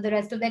managers, but the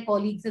rest of their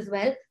colleagues as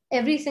well,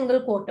 every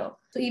single quarter.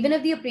 So even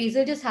if the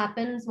appraisal just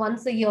happens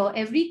once a year,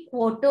 every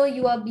quarter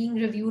you are being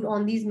reviewed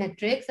on these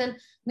metrics. And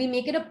we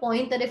make it a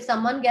point that if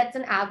someone gets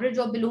an average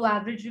or below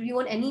average review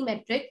on any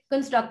metric,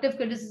 constructive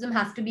criticism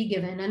has to be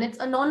given, and it's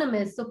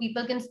anonymous so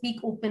people can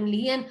speak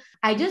openly. And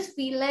I just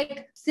feel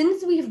like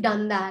since we've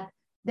done that,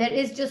 there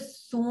is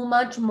just so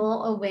much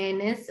more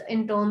awareness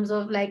in terms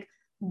of like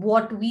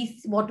what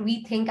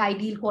we think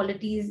ideal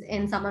qualities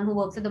in someone who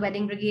works at the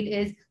Wedding Brigade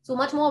is. So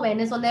much more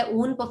awareness on their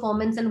own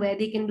performance and where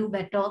they can do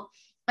better.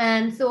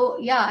 And so,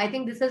 yeah, I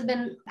think this has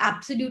been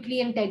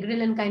absolutely integral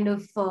in kind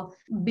of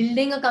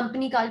building a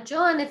company culture.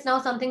 And it's now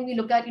something we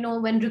look at,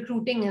 when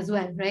recruiting as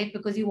well, right?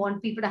 Because you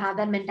want people to have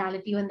that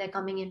mentality when they're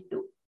coming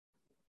into.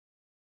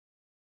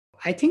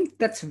 I think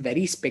that's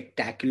very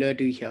spectacular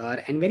to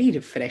hear and very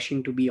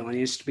refreshing, to be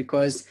honest,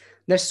 because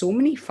there's so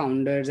many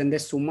founders and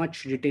there's so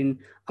much written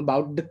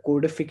about the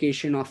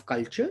codification of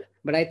culture.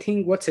 But I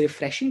think what's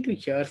refreshing to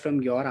hear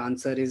from your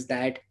answer is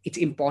that it's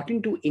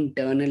important to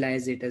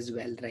internalize it as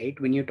well, right?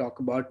 When you talk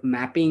about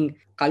mapping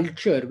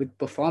culture with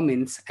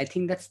performance, I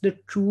think that's the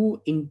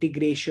true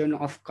integration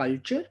of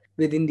culture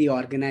within the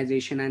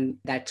organization. And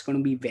that's going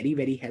to be very,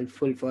 very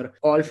helpful for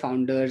all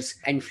founders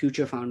and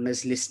future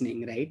founders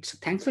listening, right? So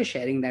thanks for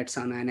sharing that,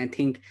 Sana. And I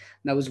think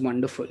that was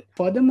wonderful.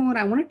 Furthermore,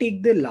 I want to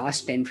take the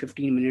last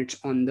 10-15 minutes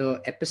on the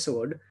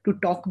episode to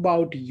talk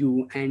about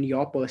you and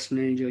your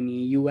personal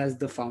journey, you as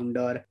the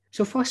founder.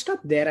 So first up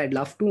there, I'd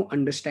love to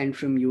understand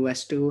from you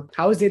as to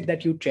how is it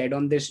that you tread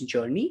on this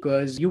journey?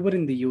 Because you were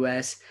in the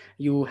US,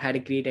 you had a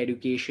great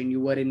education, you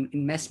were in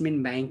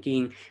investment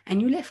banking,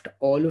 and you left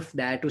all of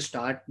that to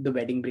start the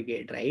Wedding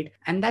Brigade, right?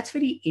 And that's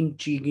very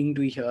intriguing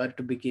to hear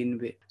to begin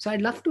with. So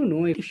I'd love to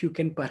know if you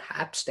can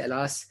perhaps tell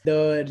us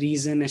the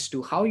reason as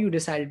to how you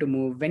decided to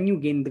move, when you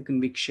gained the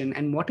conviction,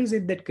 and what is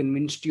it that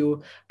convinced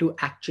you to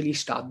actually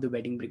start the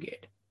Wedding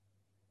Brigade?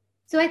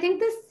 So I think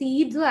the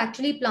seeds were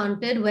actually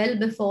planted well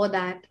before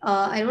that.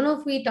 I don't know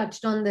if we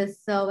touched on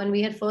this when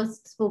we had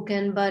first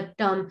spoken, but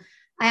I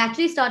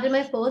actually started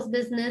my first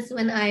business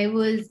when I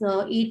was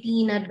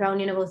 18 at Brown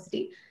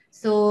University.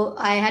 So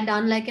I had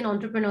done like an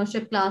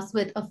entrepreneurship class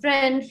with a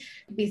friend.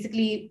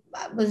 Basically,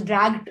 was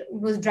dragged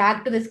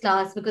to this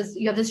class because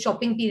you have this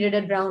shopping period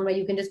at Brown where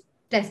you can just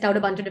test out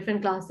a bunch of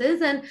different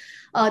classes, and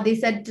they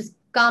said just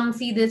come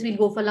see this. We'll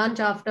go for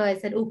lunch after. I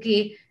said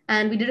okay,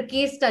 and we did a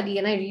case study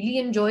and I really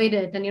enjoyed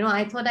it. And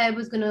I thought I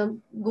was going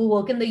to go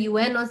work in the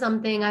UN or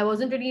something. I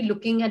wasn't really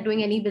looking at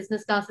doing any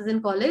business classes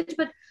in college,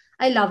 but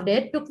I loved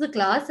it, took the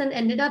class, and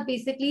ended up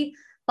basically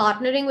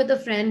partnering with a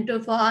friend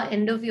for our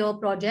end of year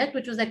project,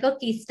 which was like a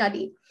case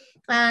study.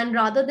 And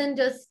rather than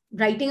just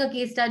writing a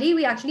case study,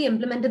 we actually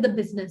implemented the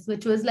business,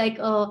 which was like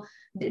a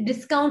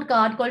discount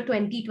card called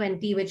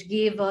 2020, which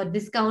gave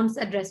discounts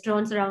at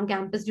restaurants around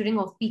campus during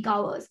off peak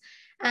hours.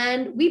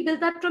 And we built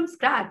that from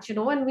scratch,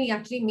 and we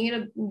actually made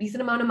a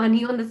decent amount of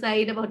money on the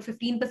side. About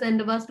 15%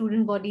 of our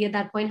student body at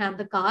that point had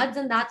the cards,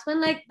 and that's when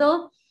like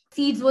the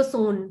seeds were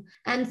sown.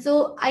 And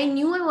so I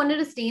knew I wanted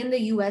to stay in the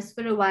US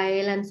for a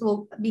while, and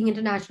so being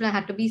international, I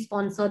had to be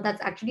sponsored.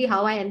 That's actually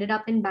how I ended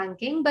up in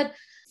banking. But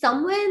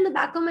somewhere in the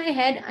back of my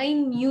head, I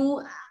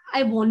knew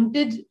I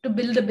wanted to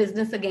build a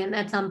business again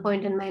at some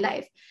point in my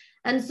life.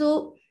 And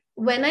so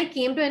when I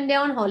came to India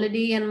on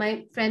holiday and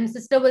my friend's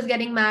sister was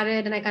getting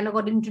married and I kind of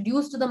got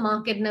introduced to the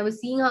market and I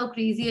was seeing how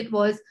crazy it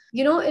was,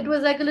 it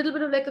was like a little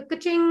bit of like a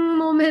ka-ching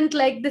moment,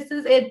 like this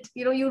is it.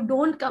 You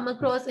don't come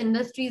across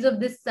industries of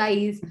this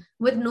size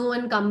with no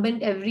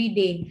incumbent every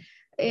day.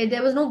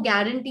 There was no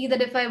guarantee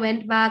that if I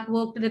went back,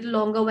 worked a little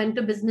longer, went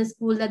to business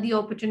school, that the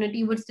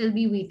opportunity would still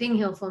be waiting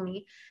here for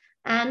me.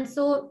 And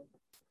so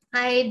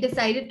I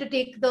decided to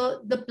take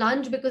the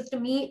plunge because to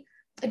me,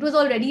 it was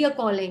already a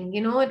calling,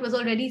 it was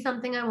already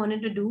something I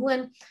wanted to do.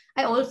 And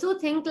I also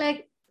think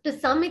like to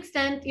some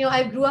extent,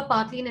 I grew up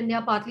partly in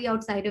India, partly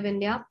outside of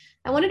India.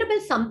 I wanted to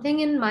build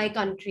something in my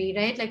country,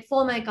 right? Like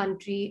for my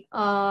country,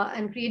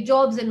 and create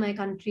jobs in my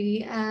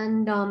country.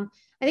 And I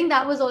think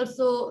that was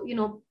also,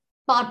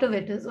 part of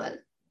it as well.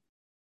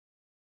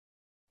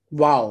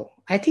 Wow,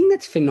 I think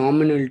that's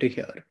phenomenal to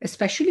hear,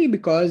 especially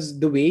because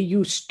the way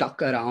you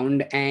stuck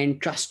around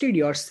and trusted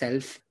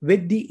yourself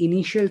with the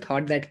initial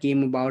thought that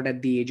came about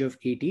at the age of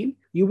 18.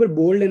 You were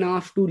bold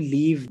enough to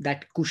leave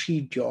that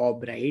cushy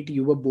job, right?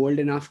 You were bold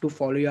enough to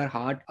follow your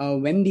heart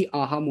when the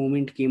aha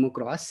moment came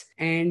across,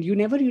 and you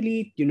never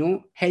really,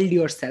 held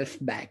yourself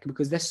back,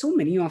 because there's so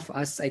many of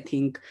us, I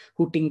think,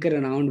 who tinker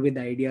around with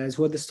ideas,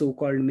 who are the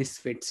so-called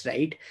misfits,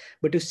 right?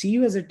 But to see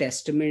you as a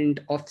testament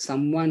of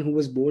someone who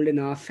was bold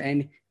enough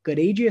and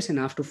courageous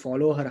enough to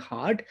follow her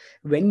heart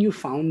when you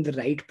found the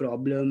right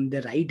problem,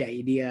 the right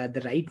idea,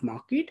 the right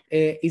market,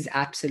 is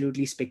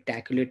absolutely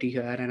spectacular to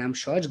hear. And I'm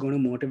sure it's going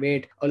to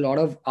motivate a lot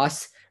of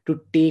us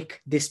to take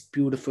this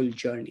beautiful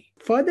journey.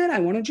 Further, I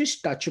want to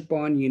just touch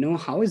upon,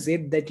 how is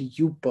it that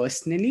you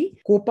personally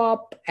cope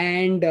up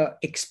and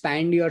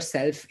expand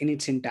yourself in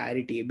its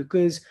entirety?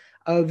 Because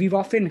we've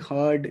often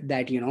heard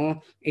that,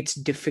 it's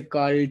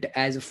difficult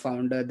as a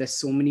founder. There's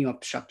so many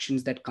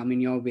obstructions that come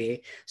in your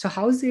way. So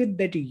how is it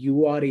that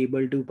you are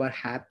able to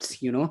perhaps,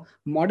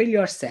 model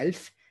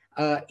yourself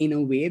in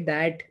a way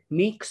that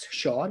makes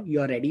sure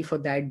you're ready for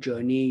that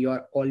journey,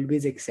 you're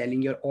always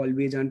excelling, you're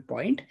always on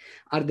point?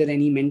 Are there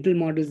any mental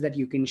models that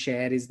you can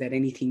share? Is there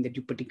anything that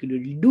you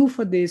particularly do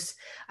for this?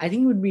 I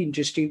think it would be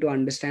interesting to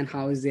understand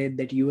how is it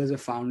that you as a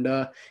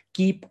founder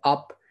keep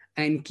up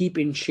and keep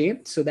in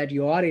shape so that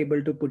you are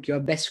able to put your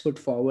best foot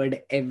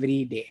forward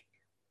every day.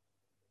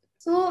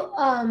 So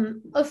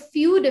a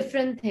few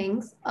different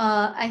things.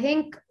 I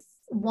think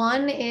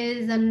one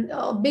is, and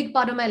a big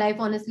part of my life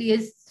honestly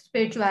is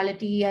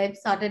spirituality. I've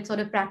started sort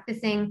of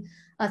practicing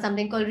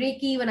something called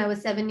Reiki when I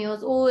was 7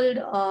 years old.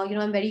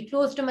 I'm very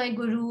close to my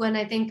guru, and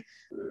I think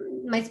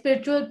my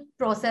spiritual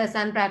process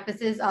and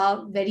practices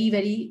are very,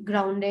 very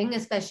grounding,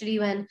 especially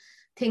when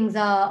things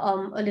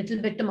are a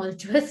little bit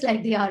tumultuous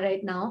like they are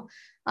right now.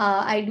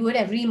 I do it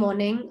every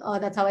morning.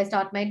 That's how I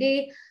start my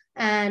day.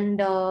 And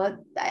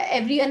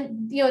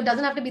it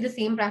doesn't have to be the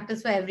same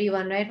practice for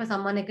everyone, right? For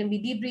someone it can be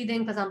deep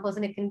breathing, for some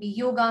person it can be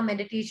yoga,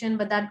 meditation,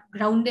 but that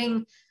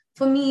grounding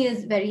for me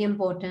is very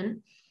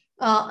important.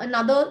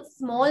 Another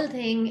small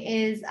thing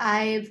is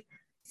I've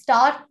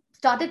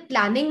started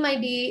planning my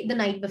day the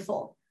night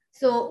before.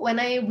 So when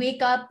I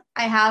wake up,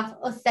 I have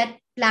a set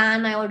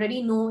plan. I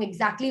already know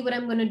exactly what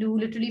I'm going to do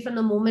literally from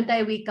the moment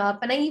I wake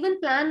up. And I even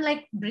plan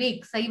like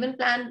breaks. I even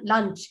plan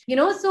lunch,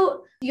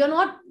 so you're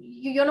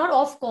not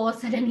off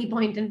course at any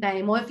point in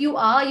time. Or if you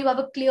are, you have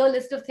a clear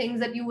list of things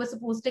that you were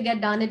supposed to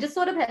get done. It just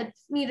sort of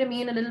helps me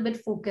remain a little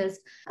bit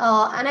focused.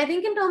 And I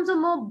think in terms of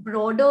more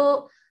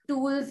broader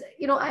tools,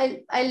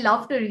 I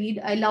love to read.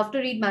 I love to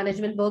read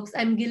management books.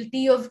 I'm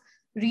guilty of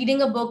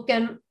reading a book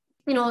and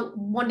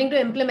wanting to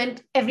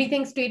implement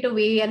everything straight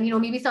away, and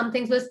maybe some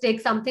things will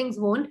stick, some things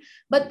won't.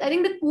 But I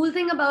think the cool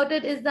thing about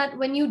it is that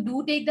when you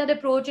do take that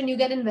approach and you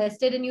get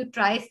invested and you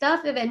try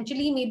stuff,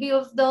 eventually maybe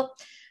of the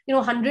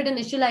 100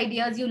 initial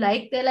ideas you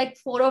like, they're like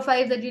 4 or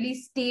 5 that really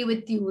stay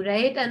with you,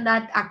 right? And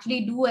that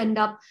actually do end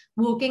up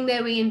working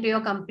their way into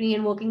your company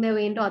and working their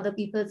way into other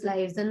people's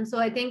lives. And so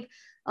I think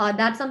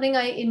that's something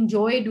I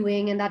enjoy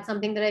doing, and that's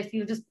something that I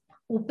feel just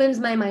opens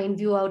my mind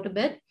view out a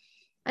bit.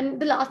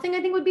 And the last thing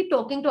I think would be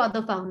talking to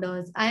other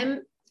founders.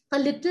 I'm a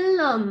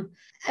little,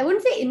 I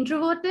wouldn't say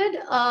introverted,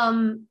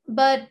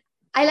 but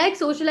I like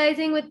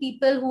socializing with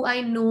people who I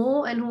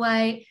know and who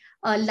I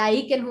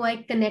like and who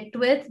I connect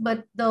with.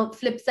 But the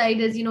flip side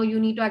is, you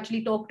need to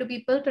actually talk to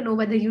people to know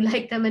whether you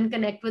like them and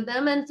connect with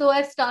them. And so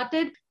I've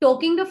started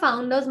talking to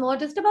founders more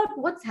just about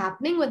what's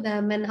happening with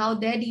them and how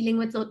they're dealing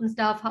with certain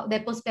stuff, how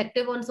their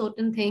perspective on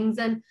certain things.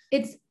 And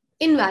it's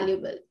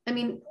invaluable. I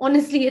mean,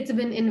 honestly, it's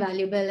been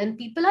invaluable, and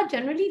people are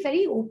generally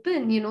very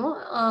open,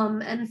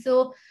 and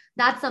so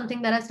that's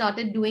something that I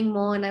started doing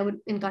more, and I would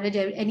encourage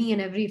any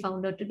and every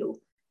founder to do.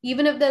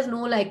 Even if there's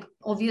no like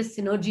obvious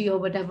synergy or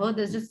whatever,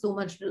 there's just so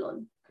much to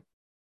learn.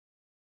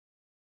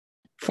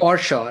 For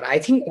sure. I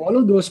think all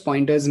of those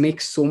pointers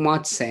make so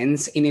much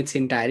sense in its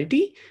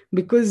entirety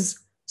because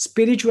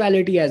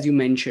spirituality, as you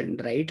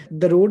mentioned, right?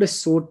 The road is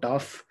so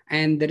tough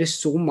and there is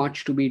so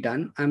much to be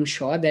done. I'm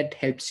sure that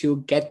helps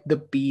you get the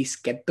peace,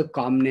 get the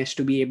calmness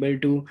to be able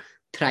to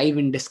thrive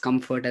in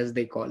discomfort, as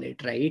they call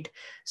it, right?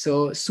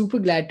 So, super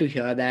glad to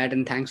hear that.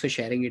 And thanks for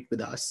sharing it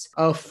with us.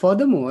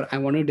 Furthermore, I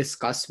want to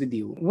discuss with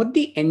you what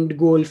the end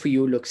goal for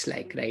you looks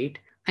like, right?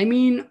 I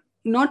mean,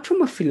 not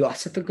from a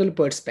philosophical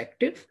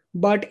perspective,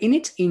 but in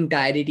its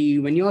entirety,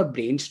 when you're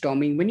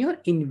brainstorming, when you're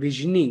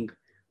envisioning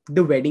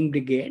the wedding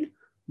brigade,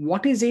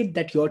 what is it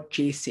that you're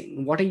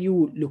chasing? What are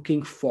you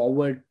looking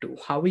forward to?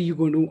 How are you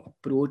going to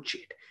approach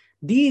it?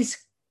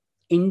 These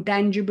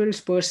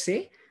intangibles, per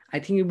se, I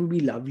think it would be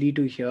lovely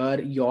to hear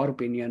your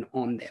opinion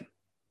on them.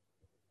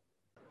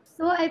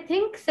 So I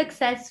think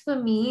success for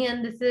me,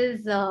 and this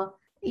is,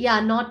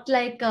 not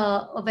like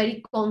a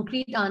very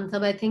concrete answer,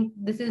 but I think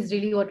this is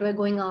really what we're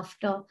going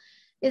after,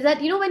 is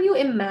that, when you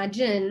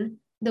imagine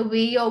the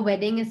way your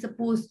wedding is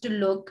supposed to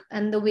look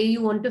and the way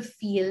you want to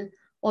feel,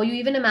 or you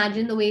even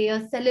imagine the way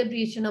a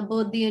celebration, a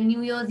birthday, a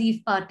New Year's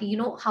Eve party,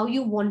 how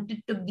you want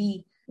it to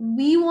be.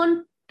 We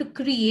want to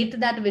create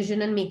that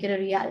vision and make it a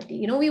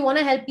reality. We want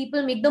to help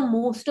people make the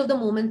most of the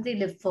moments they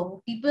live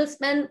for. People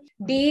spend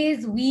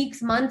days,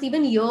 weeks, months,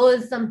 even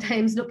years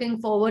sometimes looking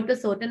forward to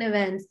certain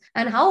events.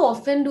 And how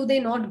often do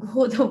they not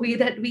go the way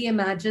that we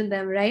imagine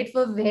them, right?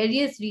 For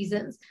various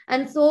reasons.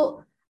 And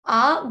so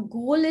our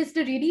goal is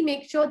to really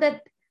make sure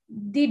that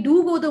they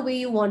do go the way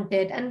you want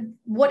it, and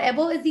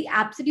whatever is the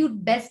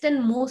absolute best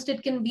and most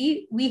it can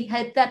be, we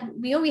help that,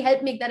 we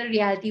help make that a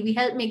reality. We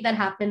help make that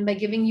happen by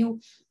giving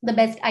you the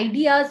best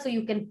ideas so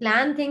you can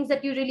plan things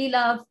that you really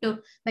love to,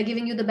 by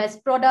giving you the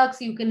best products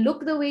so you can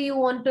look the way you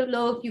want to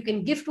look, you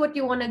can gift what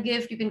you want to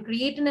gift, you can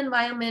create an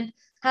environment,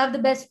 have the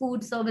best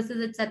food,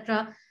 services,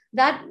 etc.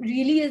 That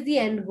really is the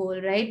end goal,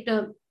 right?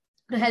 To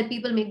help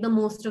people make the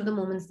most of the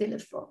moments they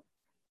live for.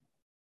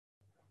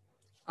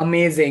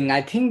 Amazing.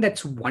 I think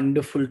that's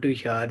wonderful to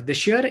hear. The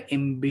sheer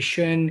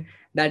ambition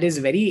that is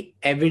very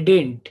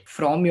evident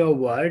from your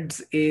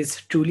words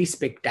is truly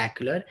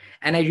spectacular.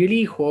 And I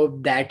really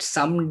hope that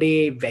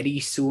someday, very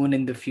soon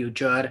in the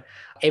future,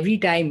 every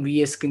time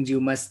we as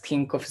consumers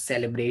think of a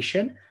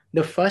celebration,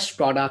 the first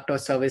product or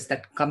service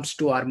that comes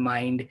to our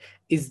mind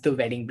is the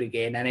wedding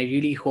brigade. And I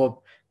really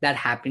hope that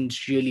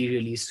happens really,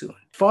 really soon.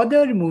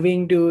 Further,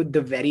 moving to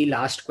the very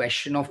last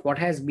question of what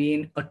has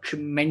been a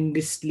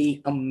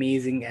tremendously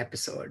amazing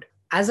episode.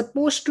 As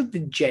opposed to the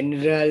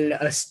general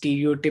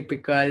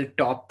stereotypical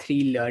top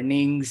 3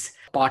 learnings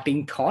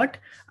parting thought,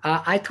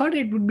 I thought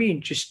it would be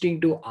interesting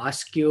to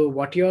ask you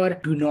what your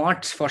do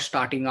nots for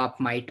starting up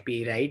might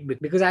be, right?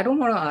 Because I don't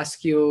want to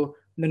ask you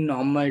the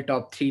normal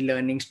top 3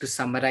 learnings to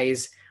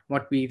summarize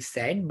what we've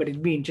said, but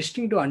it'd be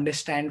interesting to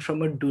understand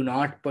from a do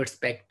not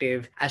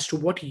perspective as to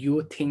what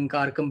you think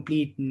are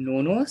complete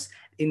no-nos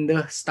in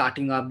the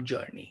starting up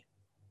journey.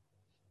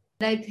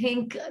 I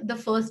think the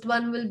first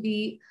one will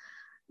be,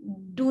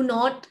 do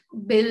not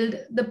build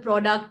the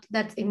product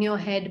that's in your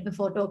head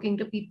before talking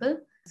to people.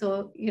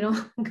 So,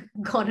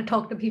 gotta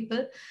talk to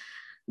people.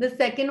 The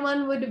second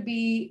one would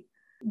be,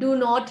 do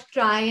not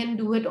try and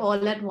do it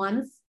all at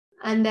once.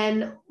 And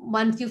then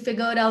once you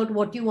figured out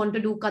what you want to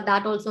do, cut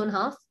that also in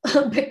half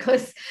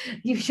because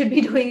you should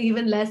be doing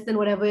even less than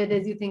whatever it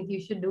is you think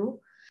you should do.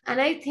 And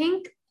I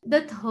think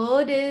the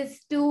third is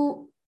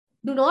to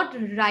do not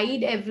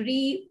ride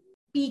every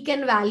peak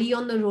and valley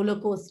on the roller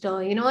coaster.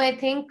 I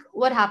think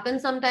what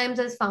happens sometimes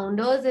as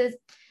founders is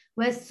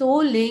we're so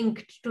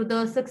linked to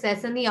the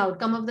success and the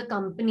outcome of the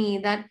company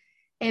that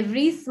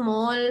every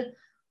small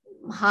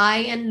high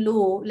and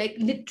low, like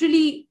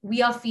literally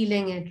we are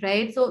feeling it,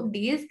 right? So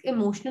days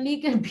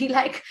emotionally can be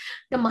like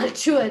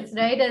tumultuous,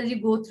 right, as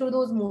you go through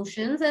those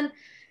motions. And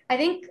I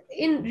think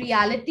in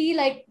reality,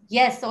 like,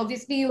 yes,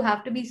 obviously you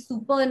have to be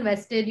super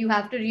invested, you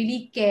have to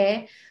really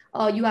care,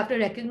 you have to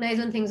recognize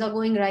when things are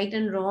going right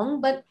and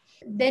wrong, but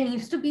there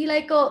needs to be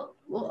like a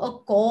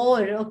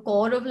core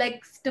of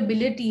like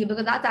stability,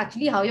 because that's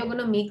actually how you're going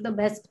to make the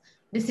best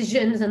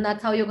decisions, and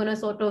that's how you're going to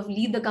sort of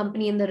lead the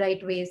company in the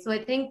right way. So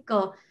I think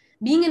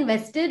being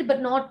invested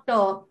but not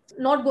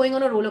going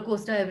on a roller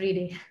coaster every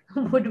day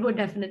would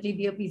definitely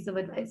be a piece of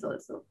advice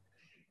also.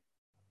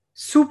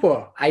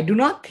 Super. I do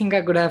not think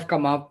I could have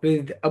come up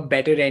with a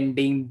better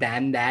ending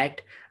than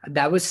that.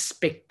 That was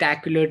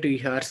spectacular to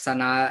hear,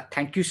 Sana.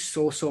 Thank you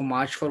so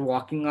much for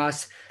walking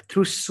us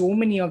through so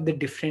many of the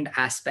different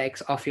aspects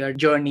of your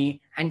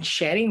journey and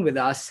sharing with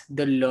us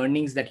the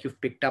learnings that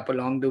you've picked up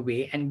along the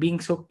way and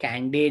being so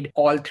candid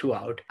all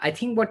throughout. I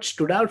think what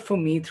stood out for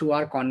me through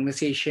our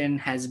conversation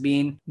has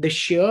been the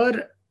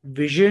sheer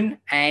vision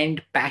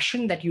and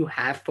passion that you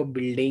have for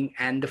building,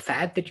 and the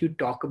fact that you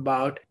talk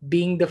about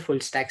being the full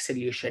stack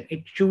solution.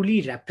 It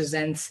truly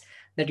represents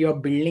that you're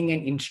building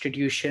an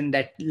institution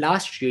that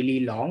lasts really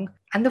long,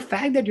 and the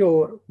fact that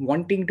you're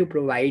wanting to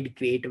provide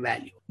great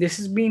value. This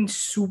has been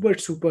super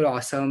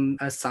awesome,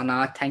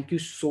 Sana. Thank you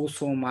so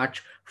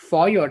much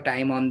for your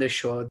time on the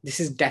show. This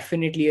is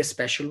definitely a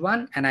special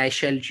one, and I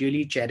shall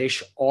really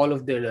cherish all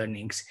of the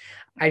learnings.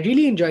 I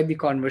really enjoyed the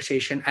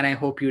conversation, and I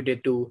hope you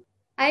did too.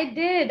 I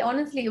did.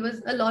 Honestly, it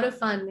was a lot of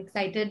fun.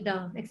 Excited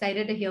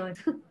to hear it.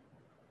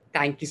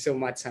 Thank you so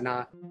much,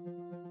 Sana.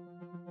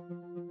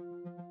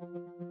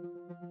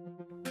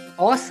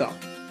 Awesome.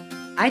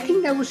 I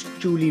think that was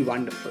truly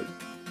wonderful.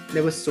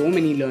 There were so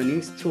many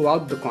learnings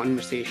throughout the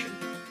conversation.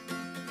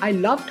 I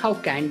loved how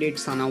candid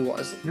Sana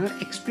was in her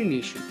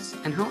explanations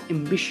and how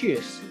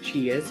ambitious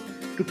she is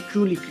to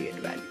truly create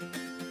value.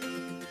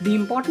 The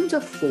importance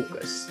of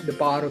focus, the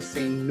power of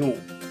saying no,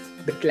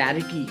 the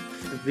clarity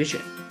of the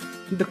vision,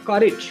 the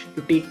courage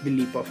to take the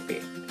leap of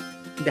faith,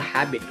 the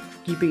habit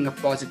of keeping a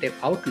positive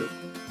outlook,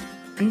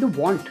 and the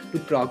want to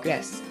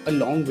progress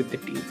along with the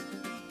team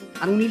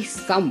are only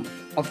some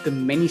of the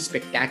many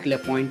spectacular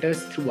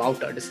pointers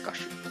throughout our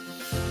discussion.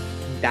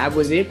 That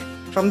was it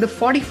from the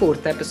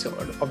 44th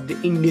episode of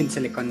the Indian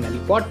Silicon Valley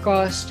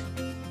podcast,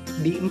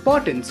 The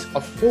Importance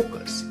of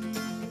Focus,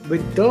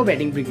 with the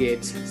Wedding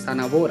Brigade's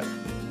Sana Vora.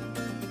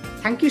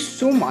 Thank you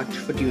so much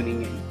for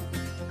tuning in.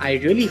 I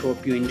really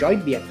hope you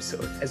enjoyed the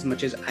episode as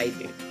much as I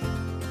did.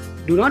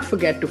 Do not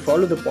forget to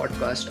follow the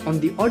podcast on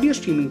the audio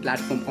streaming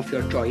platform of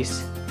your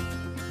choice.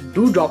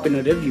 Do drop in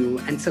a review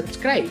and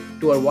subscribe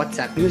to our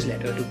WhatsApp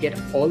newsletter to get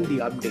all the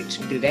updates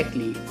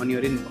directly on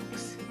your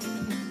inbox.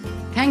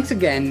 Thanks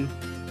again.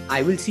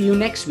 I will see you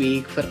next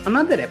week for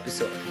another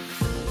episode.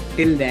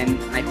 Till then,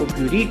 I hope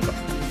you read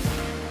properly.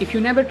 If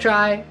you never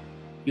try,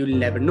 you'll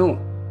never know.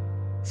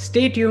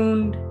 Stay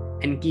tuned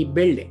and keep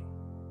building.